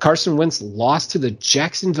 Carson Wentz lost to the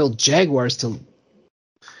Jacksonville Jaguars to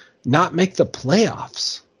not make the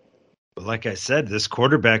playoffs. But like I said, this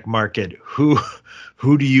quarterback market, who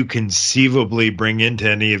do you conceivably bring into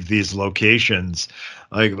any of these locations?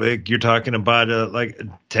 Like you're talking about like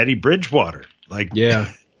Teddy Bridgewater. Like,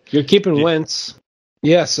 yeah, you're keeping Wentz.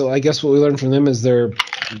 Yeah, so I guess what we learned from them is they're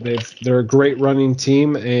a great running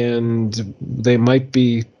team, and they might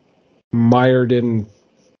be mired in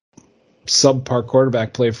subpar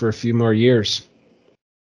quarterback play for a few more years.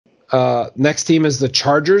 Next team is the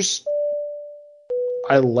Chargers.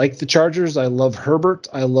 I like the Chargers. I love Herbert.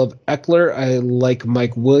 I love Eckler. I like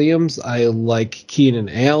Mike Williams. I like Keenan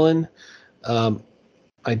Allen.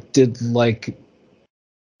 I did like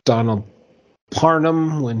Donald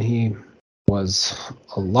Parham when he was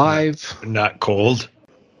alive. Not cold.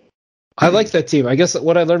 I like that team. I guess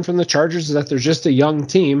what I learned from the Chargers is that they're just a young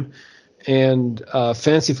team, and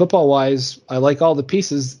fantasy football-wise, I like all the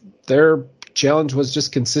pieces. Their challenge was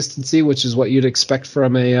just consistency, which is what you'd expect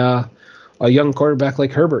from a young quarterback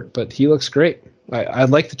like Herbert, but he looks great. I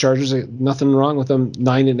like the Chargers. Nothing wrong with them.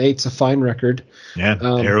 9-8's a fine record. Yeah,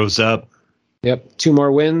 arrows up. Yep, 2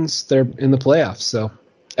 more wins. They're in the playoffs. So,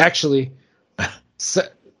 actually,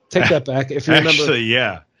 take that back. If you remember,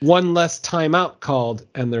 yeah, one less timeout called,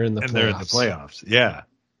 and they're in the playoffs. They're in the playoffs. Yeah,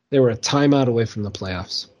 they were a timeout away from the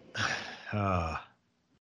playoffs.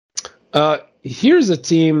 Here's a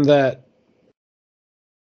team that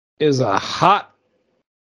is a hot,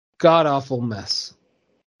 god-awful mess.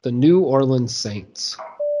 The New Orleans Saints.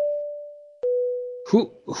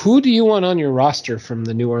 Who do you want on your roster from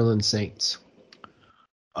the New Orleans Saints?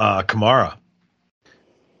 Kamara.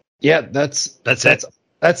 Yeah, that's it.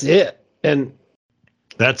 That's it. And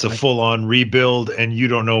that's a full-on rebuild, and you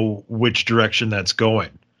don't know which direction that's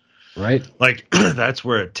going. Right. Like that's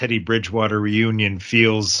where a Teddy Bridgewater reunion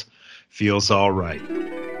feels all right.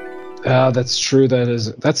 That's true. That's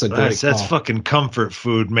a great call. That's fucking comfort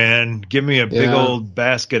food, man. Give me a big old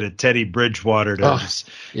basket of Teddy Bridgewater to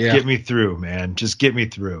get me through, man. Just get me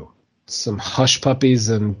through. Some hush puppies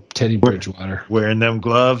and Teddy Bridgewater. Wearing them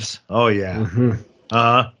gloves. Oh yeah.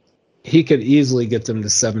 Mm-hmm. He could easily get them to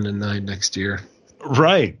 7-9 next year.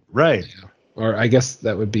 Right. Yeah. Or I guess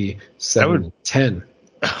that would be 7-10.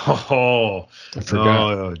 Oh, I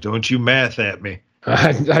forgot. Oh, don't you math at me.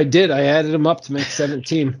 I did. I added them up to make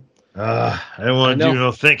 17. I don't want to do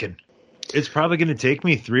no thinking. It's probably going to take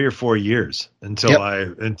me 3 or 4 years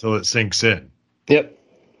until it sinks in. Yep,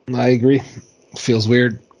 I agree. Feels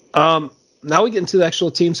weird. Now we get into the actual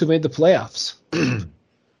teams who made the playoffs.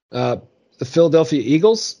 The Philadelphia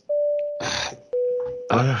Eagles.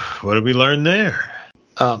 What did we learn there?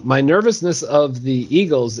 My nervousness of the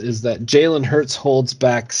Eagles is that Jalen Hurts holds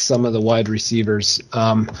back some of the wide receivers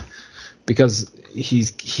because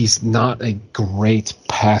he's not a great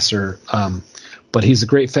passer, but he's a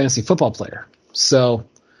great fantasy football player. So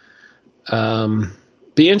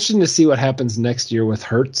be interesting to see what happens next year with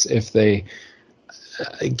Hurts if they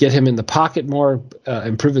get him in the pocket more,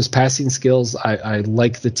 improve his passing skills. I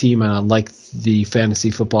like the team, and I like the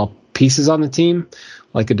fantasy football pieces on the team,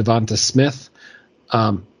 like a Devonta Smith.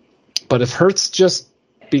 But if Hurts just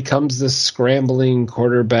becomes this scrambling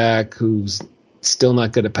quarterback who's still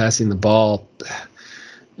not good at passing the ball,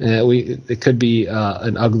 it could be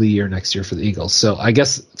an ugly year next year for the Eagles. So I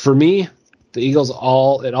guess for me, the Eagles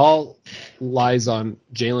it all lies on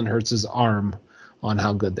Jalen Hurts' arm on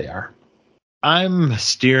how good they are. I'm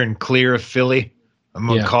steering clear of Philly. I'm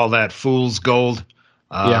going to call that fool's gold.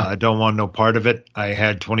 I don't want no part of it. I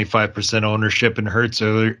had 25% ownership in Hurts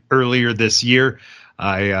earlier this year.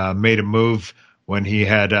 I made a move when he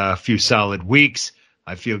had a few solid weeks.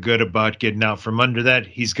 I feel good about getting out from under that.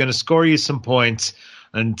 He's going to score you some points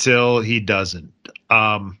until he doesn't.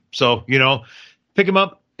 So, pick him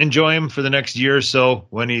up, enjoy him for the next year or so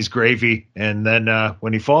when he's gravy. And then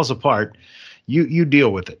when he falls apart, you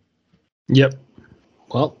deal with it. Yep.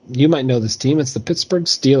 Well, you might know this team. It's the Pittsburgh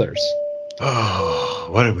Steelers. Oh,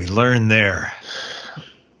 what did we learn there?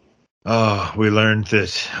 Oh, we learned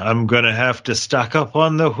that I'm going to have to stock up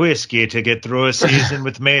on the whiskey to get through a season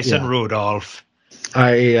with Mason Rudolph.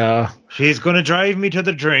 She's going to drive me to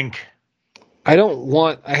the drink. I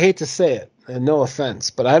hate to say it, and no offense,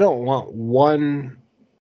 but I don't want one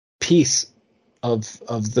piece of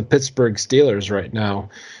the Pittsburgh Steelers right now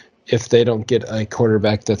if they don't get a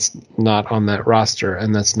quarterback that's not on that roster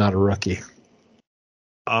and that's not a rookie.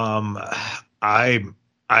 I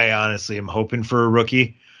honestly am hoping for a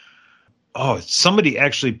rookie. Oh, somebody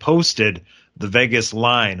actually posted the Vegas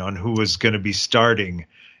line on who was going to be starting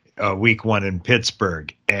week 1 in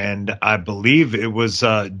Pittsburgh. And I believe it was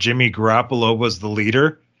Jimmy Garoppolo was the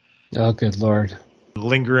leader. Oh, good Lord.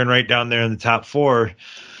 Lingering right down there in the top 4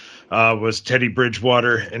 was Teddy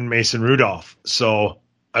Bridgewater and Mason Rudolph. So,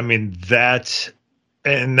 I mean, that,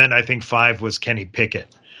 and then I think 5 was Kenny Pickett.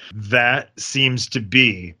 That seems to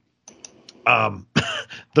be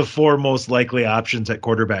the 4 most likely options at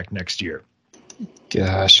quarterback next year.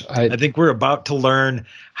 Gosh, I think we're about to learn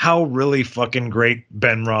how really fucking great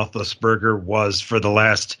Ben Roethlisberger was for the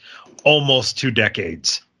last almost 2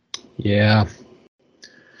 decades. Yeah.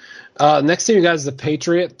 Next team you guys, the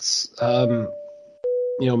Patriots.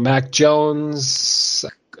 Mac Jones,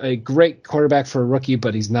 a great quarterback for a rookie,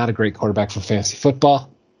 but he's not a great quarterback for fantasy football.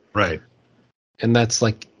 Right. And that's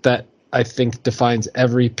like that, I think, defines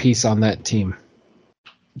every piece on that team.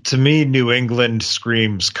 To me, New England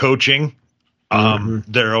screams coaching.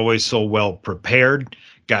 They're always so well prepared.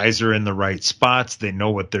 Guys are in the right spots. They know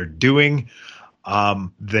what they're doing.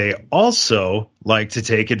 They also like to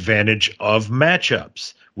take advantage of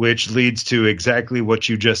matchups, which leads to exactly what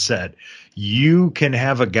you just said. You can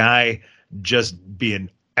have a guy just be an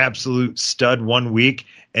absolute stud 1 week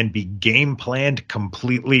and be game planned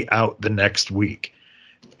completely out the next week.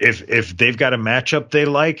 If they've got a matchup they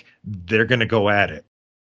like, they're going to go at it.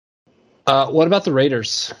 What about the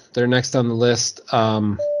Raiders? They're next on the list.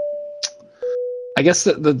 I guess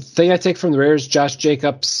the thing I take from the Raiders, Josh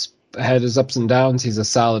Jacobs had his ups and downs. He's a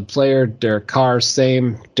solid player. Derek Carr,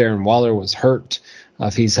 same. Darren Waller was hurt.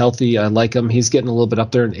 If he's healthy, I like him. He's getting a little bit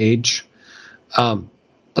up there in age.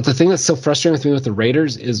 But the thing that's so frustrating with me with the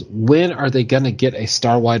Raiders is when are they going to get a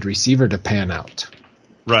star wide receiver to pan out?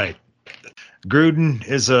 Right. Gruden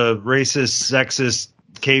is a racist, sexist,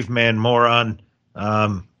 caveman moron.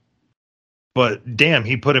 But damn,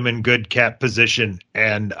 he put him in good cap position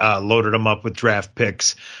and loaded him up with draft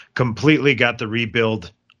picks. Completely got the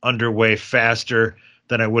rebuild underway faster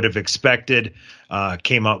than I would have expected.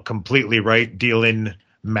 Came out completely right, dealing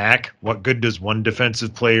Mac. What good does one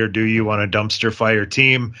defensive player do you on a dumpster fire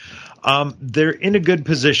team? They're in a good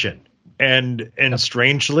position. And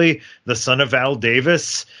strangely, the son of Al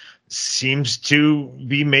Davis seems to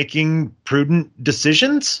be making prudent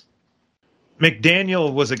decisions.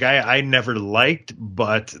 McDaniel was a guy I never liked,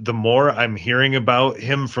 but the more I'm hearing about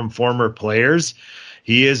him from former players,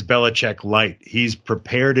 he is Belichick light. He's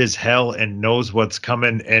prepared as hell and knows what's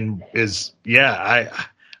coming and is, I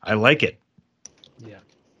like it. Yeah,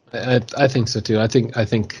 I think so too. I think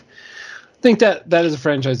that is a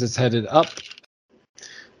franchise that's headed up.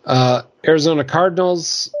 Arizona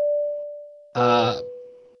Cardinals.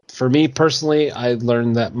 For me personally, I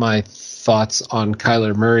learned that my thoughts on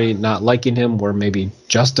Kyler Murray not liking him were maybe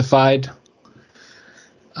justified.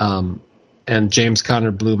 And James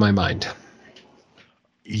Conner blew my mind.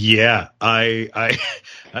 Yeah, I'm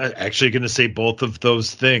actually going to say both of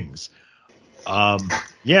those things. And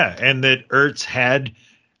that Ertz had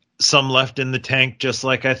some left in the tank, just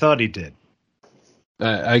like I thought he did.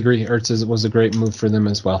 I agree. Ertz was a great move for them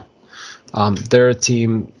as well. They're a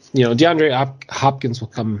team. DeAndre Hopkins will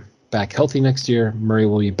come back healthy next year. Murray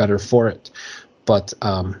will be better for it. But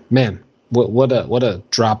man, what a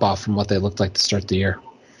drop off from what they looked like to start the year.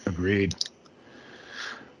 Agreed.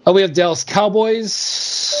 We have Dallas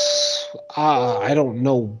Cowboys. I don't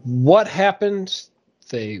know what happened.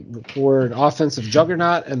 They were an offensive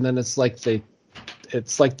juggernaut, and then it's like they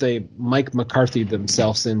Mike McCarthy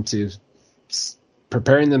themselves into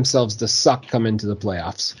preparing themselves to suck come into the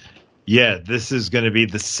playoffs. Yeah, this is going to be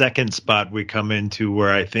the second spot we come into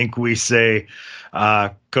where I think we say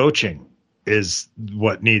coaching is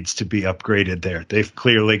what needs to be upgraded there. They've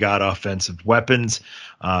clearly got offensive weapons.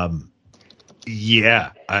 I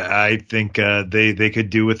think they could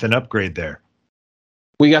do with an upgrade there.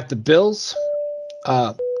 We got the Bills.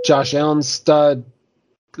 Josh Allen, stud.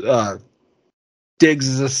 Diggs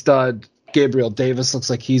is a stud. Gabriel Davis looks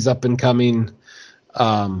like he's up and coming.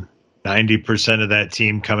 90% of that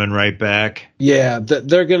team coming right back. Yeah,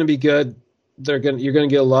 they're going to be good. You're going to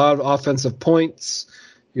get a lot of offensive points.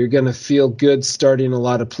 You're going to feel good starting a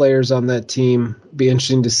lot of players on that team. Be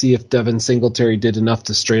interesting to see if Devin Singletary did enough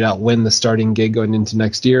to straight out win the starting gig going into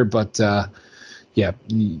next year. But I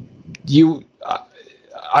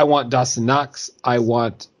want Dawson Knox. I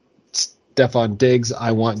want Stephon Diggs.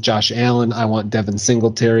 I want Josh Allen. I want Devin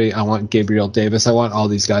Singletary. I want Gabriel Davis. I want all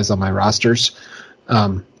these guys on my rosters.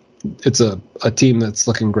 It's a team that's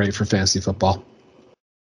looking great for fantasy football.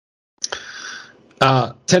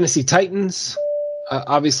 Tennessee Titans.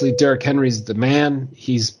 Obviously, Derrick Henry's the man.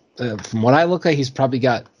 He's from what I look at, he's probably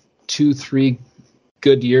got 2-3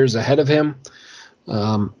 good years ahead of him.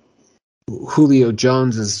 Julio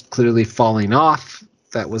Jones is clearly falling off.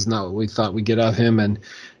 That was not what we thought we'd get out of him. And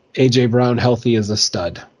A.J. Brown, healthy, is a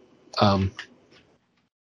stud.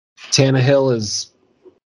 Tannehill is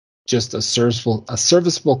just a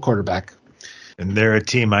serviceable quarterback. And they're a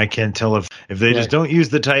team I can't tell if they just don't use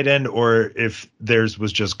the tight end or if theirs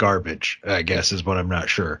was just garbage, I guess, is what I'm not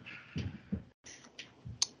sure.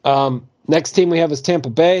 Next team we have is Tampa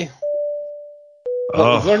Bay.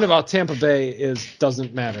 What we've learned about Tampa Bay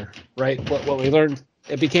doesn't matter, right? What we learned,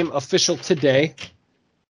 it became official today.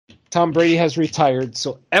 Tom Brady has retired,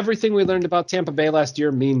 so everything we learned about Tampa Bay last year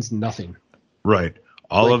means nothing. Right.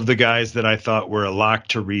 All of the guys that I thought were a lock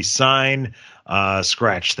to re-sign,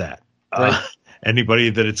 scratch that. Right. Anybody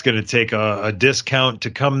that it's going to take a discount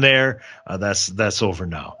to come there, that's over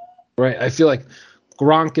now. Right. I feel like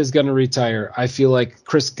Gronk is going to retire. I feel like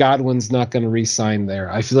Chris Godwin's not going to re-sign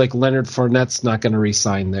there. I feel like Leonard Fournette's not going to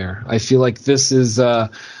re-sign there. I feel like this is a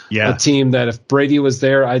team that if Brady was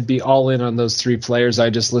there, I'd be all in on those three players I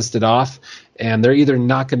just listed off. And they're either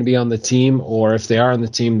not going to be on the team, or if they are on the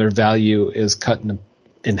team, their value is cut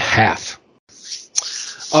in half.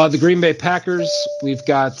 The Green Bay Packers, we've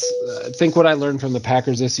got I think what I learned from the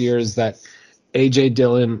Packers this year is that A.J.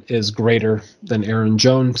 Dillon is greater than Aaron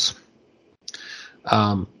Jones.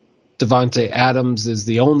 Devontae Adams is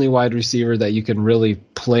the only wide receiver that you can really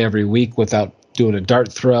play every week without doing a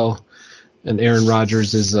dart throw. And Aaron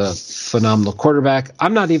Rodgers is a phenomenal quarterback.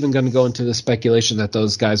 I'm not even going to go into the speculation that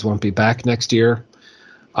those guys won't be back next year.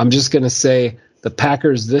 I'm just going to say the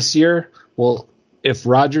Packers this year will, if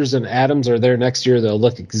Rodgers and Adams are there next year, they'll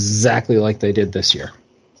look exactly like they did this year.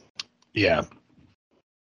 Yeah.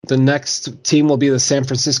 The next team will be the San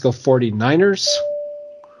Francisco 49ers.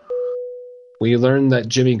 We learned that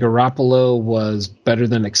Jimmy Garoppolo was better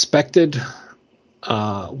than expected.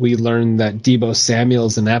 We learned that Deebo Samuel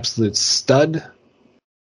is an absolute stud.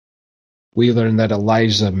 We learned that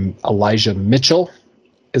Elijah Mitchell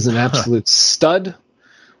is an absolute stud.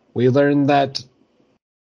 We learned that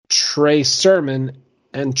Trey Sermon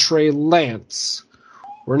and Trey Lance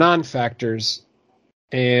were non-factors.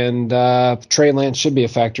 And Trey Lance should be a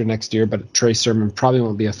factor next year, but Trey Sermon probably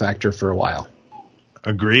won't be a factor for a while.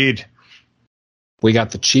 Agreed. We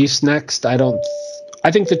got the Chiefs next. I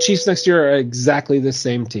think the Chiefs next year are exactly the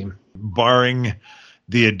same team. Barring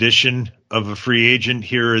the addition of a free agent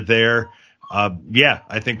here or there,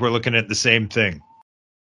 I think we're looking at the same thing.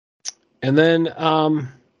 And then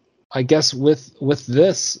I guess with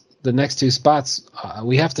this, the next two spots,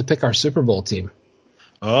 we have to pick our Super Bowl team.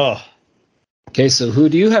 Oh. Okay, so who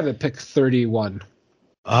do you have at pick 31?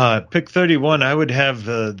 Pick 31, I would have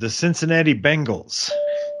the Cincinnati Bengals.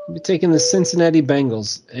 We're taking the Cincinnati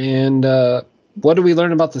Bengals. And what do we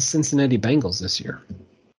learn about the Cincinnati Bengals this year?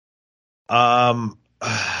 Wow,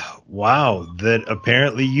 that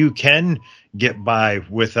apparently you can get by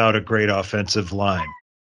without a great offensive line.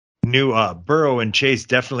 Burrow and Chase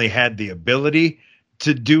definitely had the ability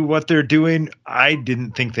to do what they're doing. I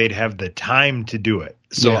didn't think they'd have the time to do it.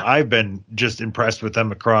 So I've been just impressed with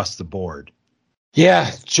them across the board.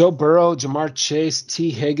 Yeah, Joe Burrow, Jamar Chase, T.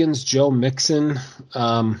 Higgins, Joe Mixon.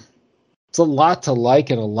 It's a lot to like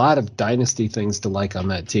and a lot of dynasty things to like on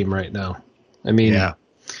that team right now. I mean,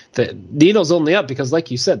 the needle's only up because,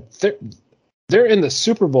 like you said, they're in the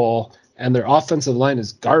Super Bowl and their offensive line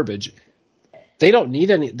is garbage. They don't need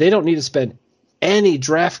to spend any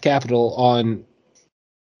draft capital on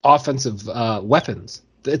offensive weapons.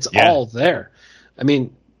 It's all there. I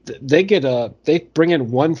mean, they bring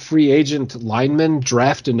in one free agent lineman,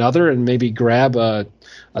 draft another, and maybe grab a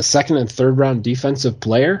second and third round defensive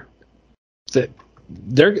player.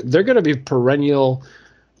 They're going to be perennial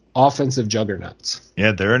offensive juggernauts.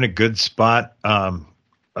 Yeah, they're in a good spot,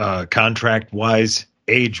 contract wise,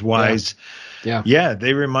 age wise. Yeah,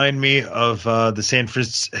 they remind me of the San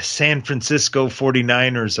Francisco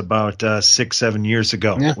 49ers about 6-7 years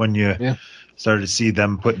ago when you started to see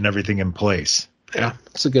them putting everything in place. Yeah,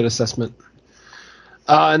 that's a good assessment.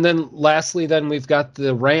 And then lastly, we've got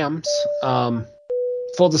the Rams.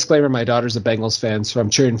 Full disclaimer, my daughter's a Bengals fan, so I'm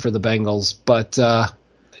cheering for the Bengals. But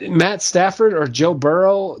Matt Stafford or Joe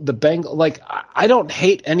Burrow, the Bengals, I don't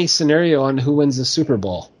hate any scenario on who wins the Super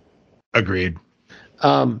Bowl. Agreed.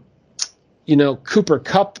 Cooper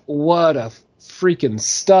Kupp, what a freaking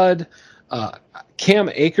stud. Cam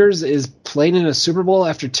Akers is playing in a Super Bowl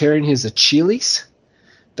after tearing his Achilles.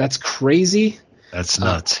 That's crazy. That's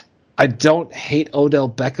nuts. I don't hate Odell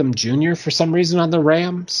Beckham Jr. for some reason on the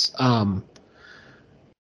Rams. The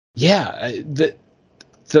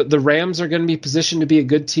Rams are going to be positioned to be a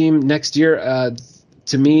good team next year.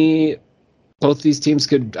 To me, both these teams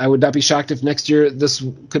I would not be shocked if next year this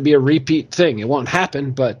could be a repeat thing. It won't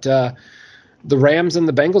happen, but the Rams and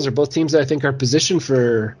the Bengals are both teams that I think are positioned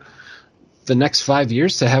for the next 5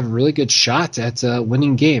 years to have a really good shot at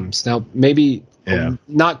winning games. Now, maybe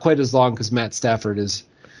not quite as long because Matt Stafford is.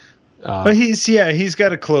 But he's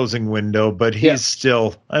got a closing window, but he's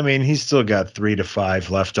still got 3 to 5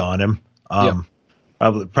 left on him.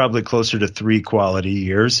 Probably closer to 3 quality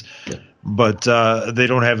years. Yeah. But they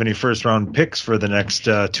don't have any first round picks for the next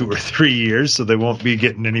 2 or 3 years, so they won't be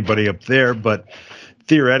getting anybody up there. But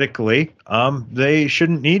theoretically, they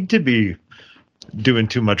shouldn't need to be doing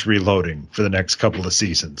too much reloading for the next couple of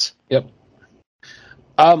seasons. Yep.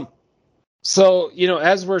 So,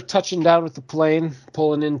 as we're touching down with the plane,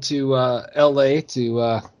 pulling into L.A.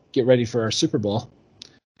 to get ready for our Super Bowl,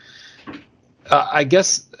 I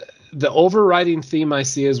guess the overriding theme I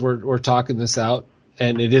see as we're talking this out,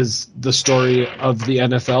 and it is the story of the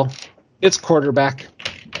NFL, it's quarterback.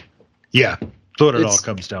 Yeah, that's what it all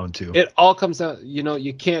comes down to. It all comes down,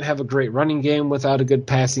 you can't have a great running game without a good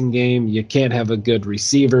passing game. You can't have a good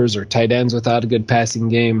receivers or tight ends without a good passing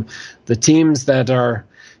game. The teams that are,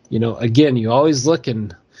 again, you always look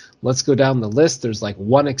and let's go down the list. There's like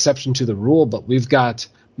one exception to the rule, but we've got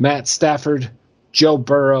Matt Stafford, Joe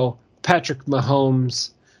Burrow, Patrick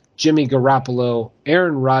Mahomes, Jimmy Garoppolo,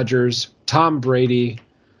 Aaron Rodgers, Tom Brady,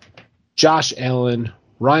 Josh Allen,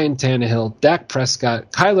 Ryan Tannehill, Dak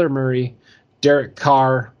Prescott, Kyler Murray, Derek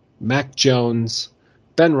Carr, Mac Jones,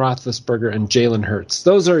 Ben Roethlisberger, and Jalen Hurts.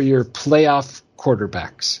 Those are your playoff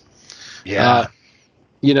quarterbacks. Yeah.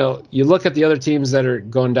 You look at the other teams that are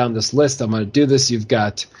going down this list. I'm going to do this. You've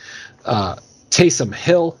got Taysom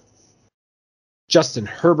Hill, Justin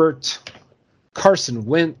Herbert, Carson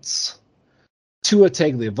Wentz, Tua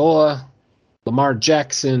Tagovailoa, Lamar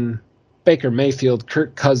Jackson, Baker Mayfield,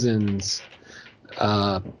 Kirk Cousins,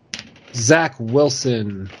 Zach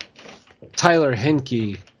Wilson, Tyler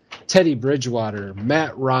Hinkie, Teddy Bridgewater,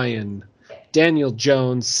 Matt Ryan, Daniel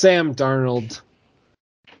Jones, Sam Darnold,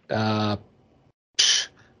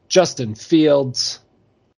 Justin Fields,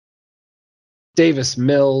 Davis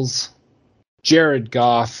Mills, Jared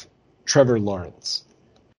Goff, Trevor Lawrence.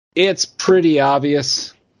 It's pretty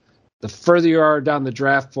obvious. The further you are down the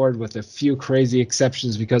draft board, with a few crazy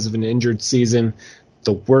exceptions because of an injured season,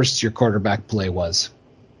 the worse your quarterback play was.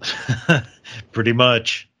 Pretty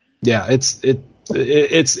much. Yeah,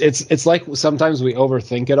 it's like sometimes we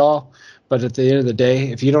overthink it all, but at the end of the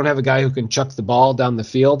day, if you don't have a guy who can chuck the ball down the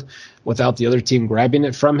field without the other team grabbing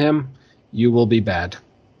it from him, you will be bad.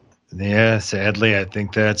 Yeah, sadly, I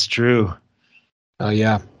think that's true. Oh,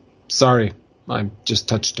 yeah. Sorry. I just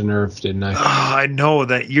touched a nerve, didn't I? Oh, I know.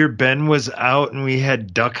 That year Ben was out and we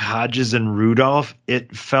had Duck Hodges and Rudolph.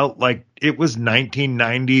 It felt like it was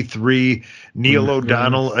 1993 Neil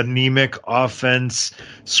O'Donnell anemic offense,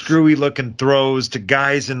 screwy-looking throws to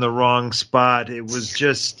guys in the wrong spot. It was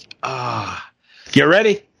just, Get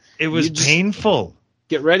ready. It was painful.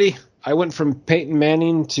 Get ready. I went from Peyton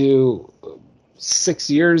Manning to 6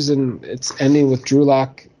 years, and it's ending with Drew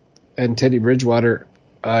Lock and Teddy Bridgewater.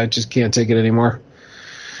 I just can't take it anymore.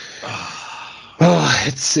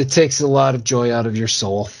 It takes a lot of joy out of your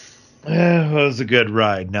soul. Yeah, well, it was a good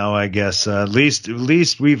ride. Now I guess at least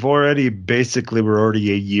we're already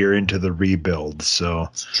a year into the rebuild. So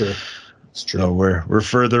it's true. So we're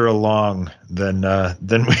further along than I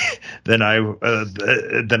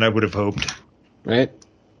would have hoped. Right.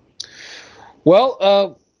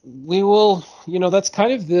 Well, we will, that's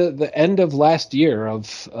kind of the end of last year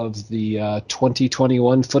of the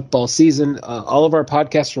 2021 football season. All of our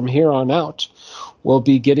podcasts from here on out will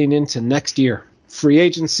be getting into next year. Free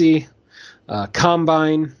agency,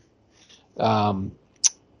 combine,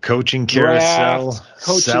 coaching carousel,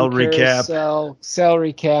 salary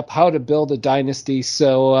cap, how to build a dynasty.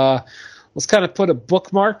 So let's kind of put a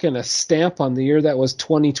bookmark and a stamp on the year that was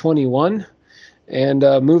 2021. And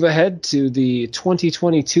move ahead to the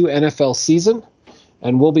 2022 NFL season,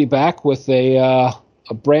 and we'll be back with a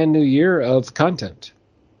brand new year of content.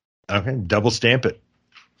 Okay, double stamp it.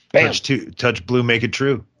 Bam. Touch blue, make it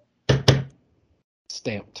true.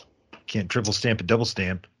 Stamped. Can't triple stamp it, double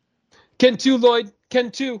stamp. Can too, Lloyd.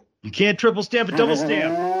 Can too. You can't triple stamp it, double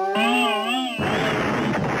stamp.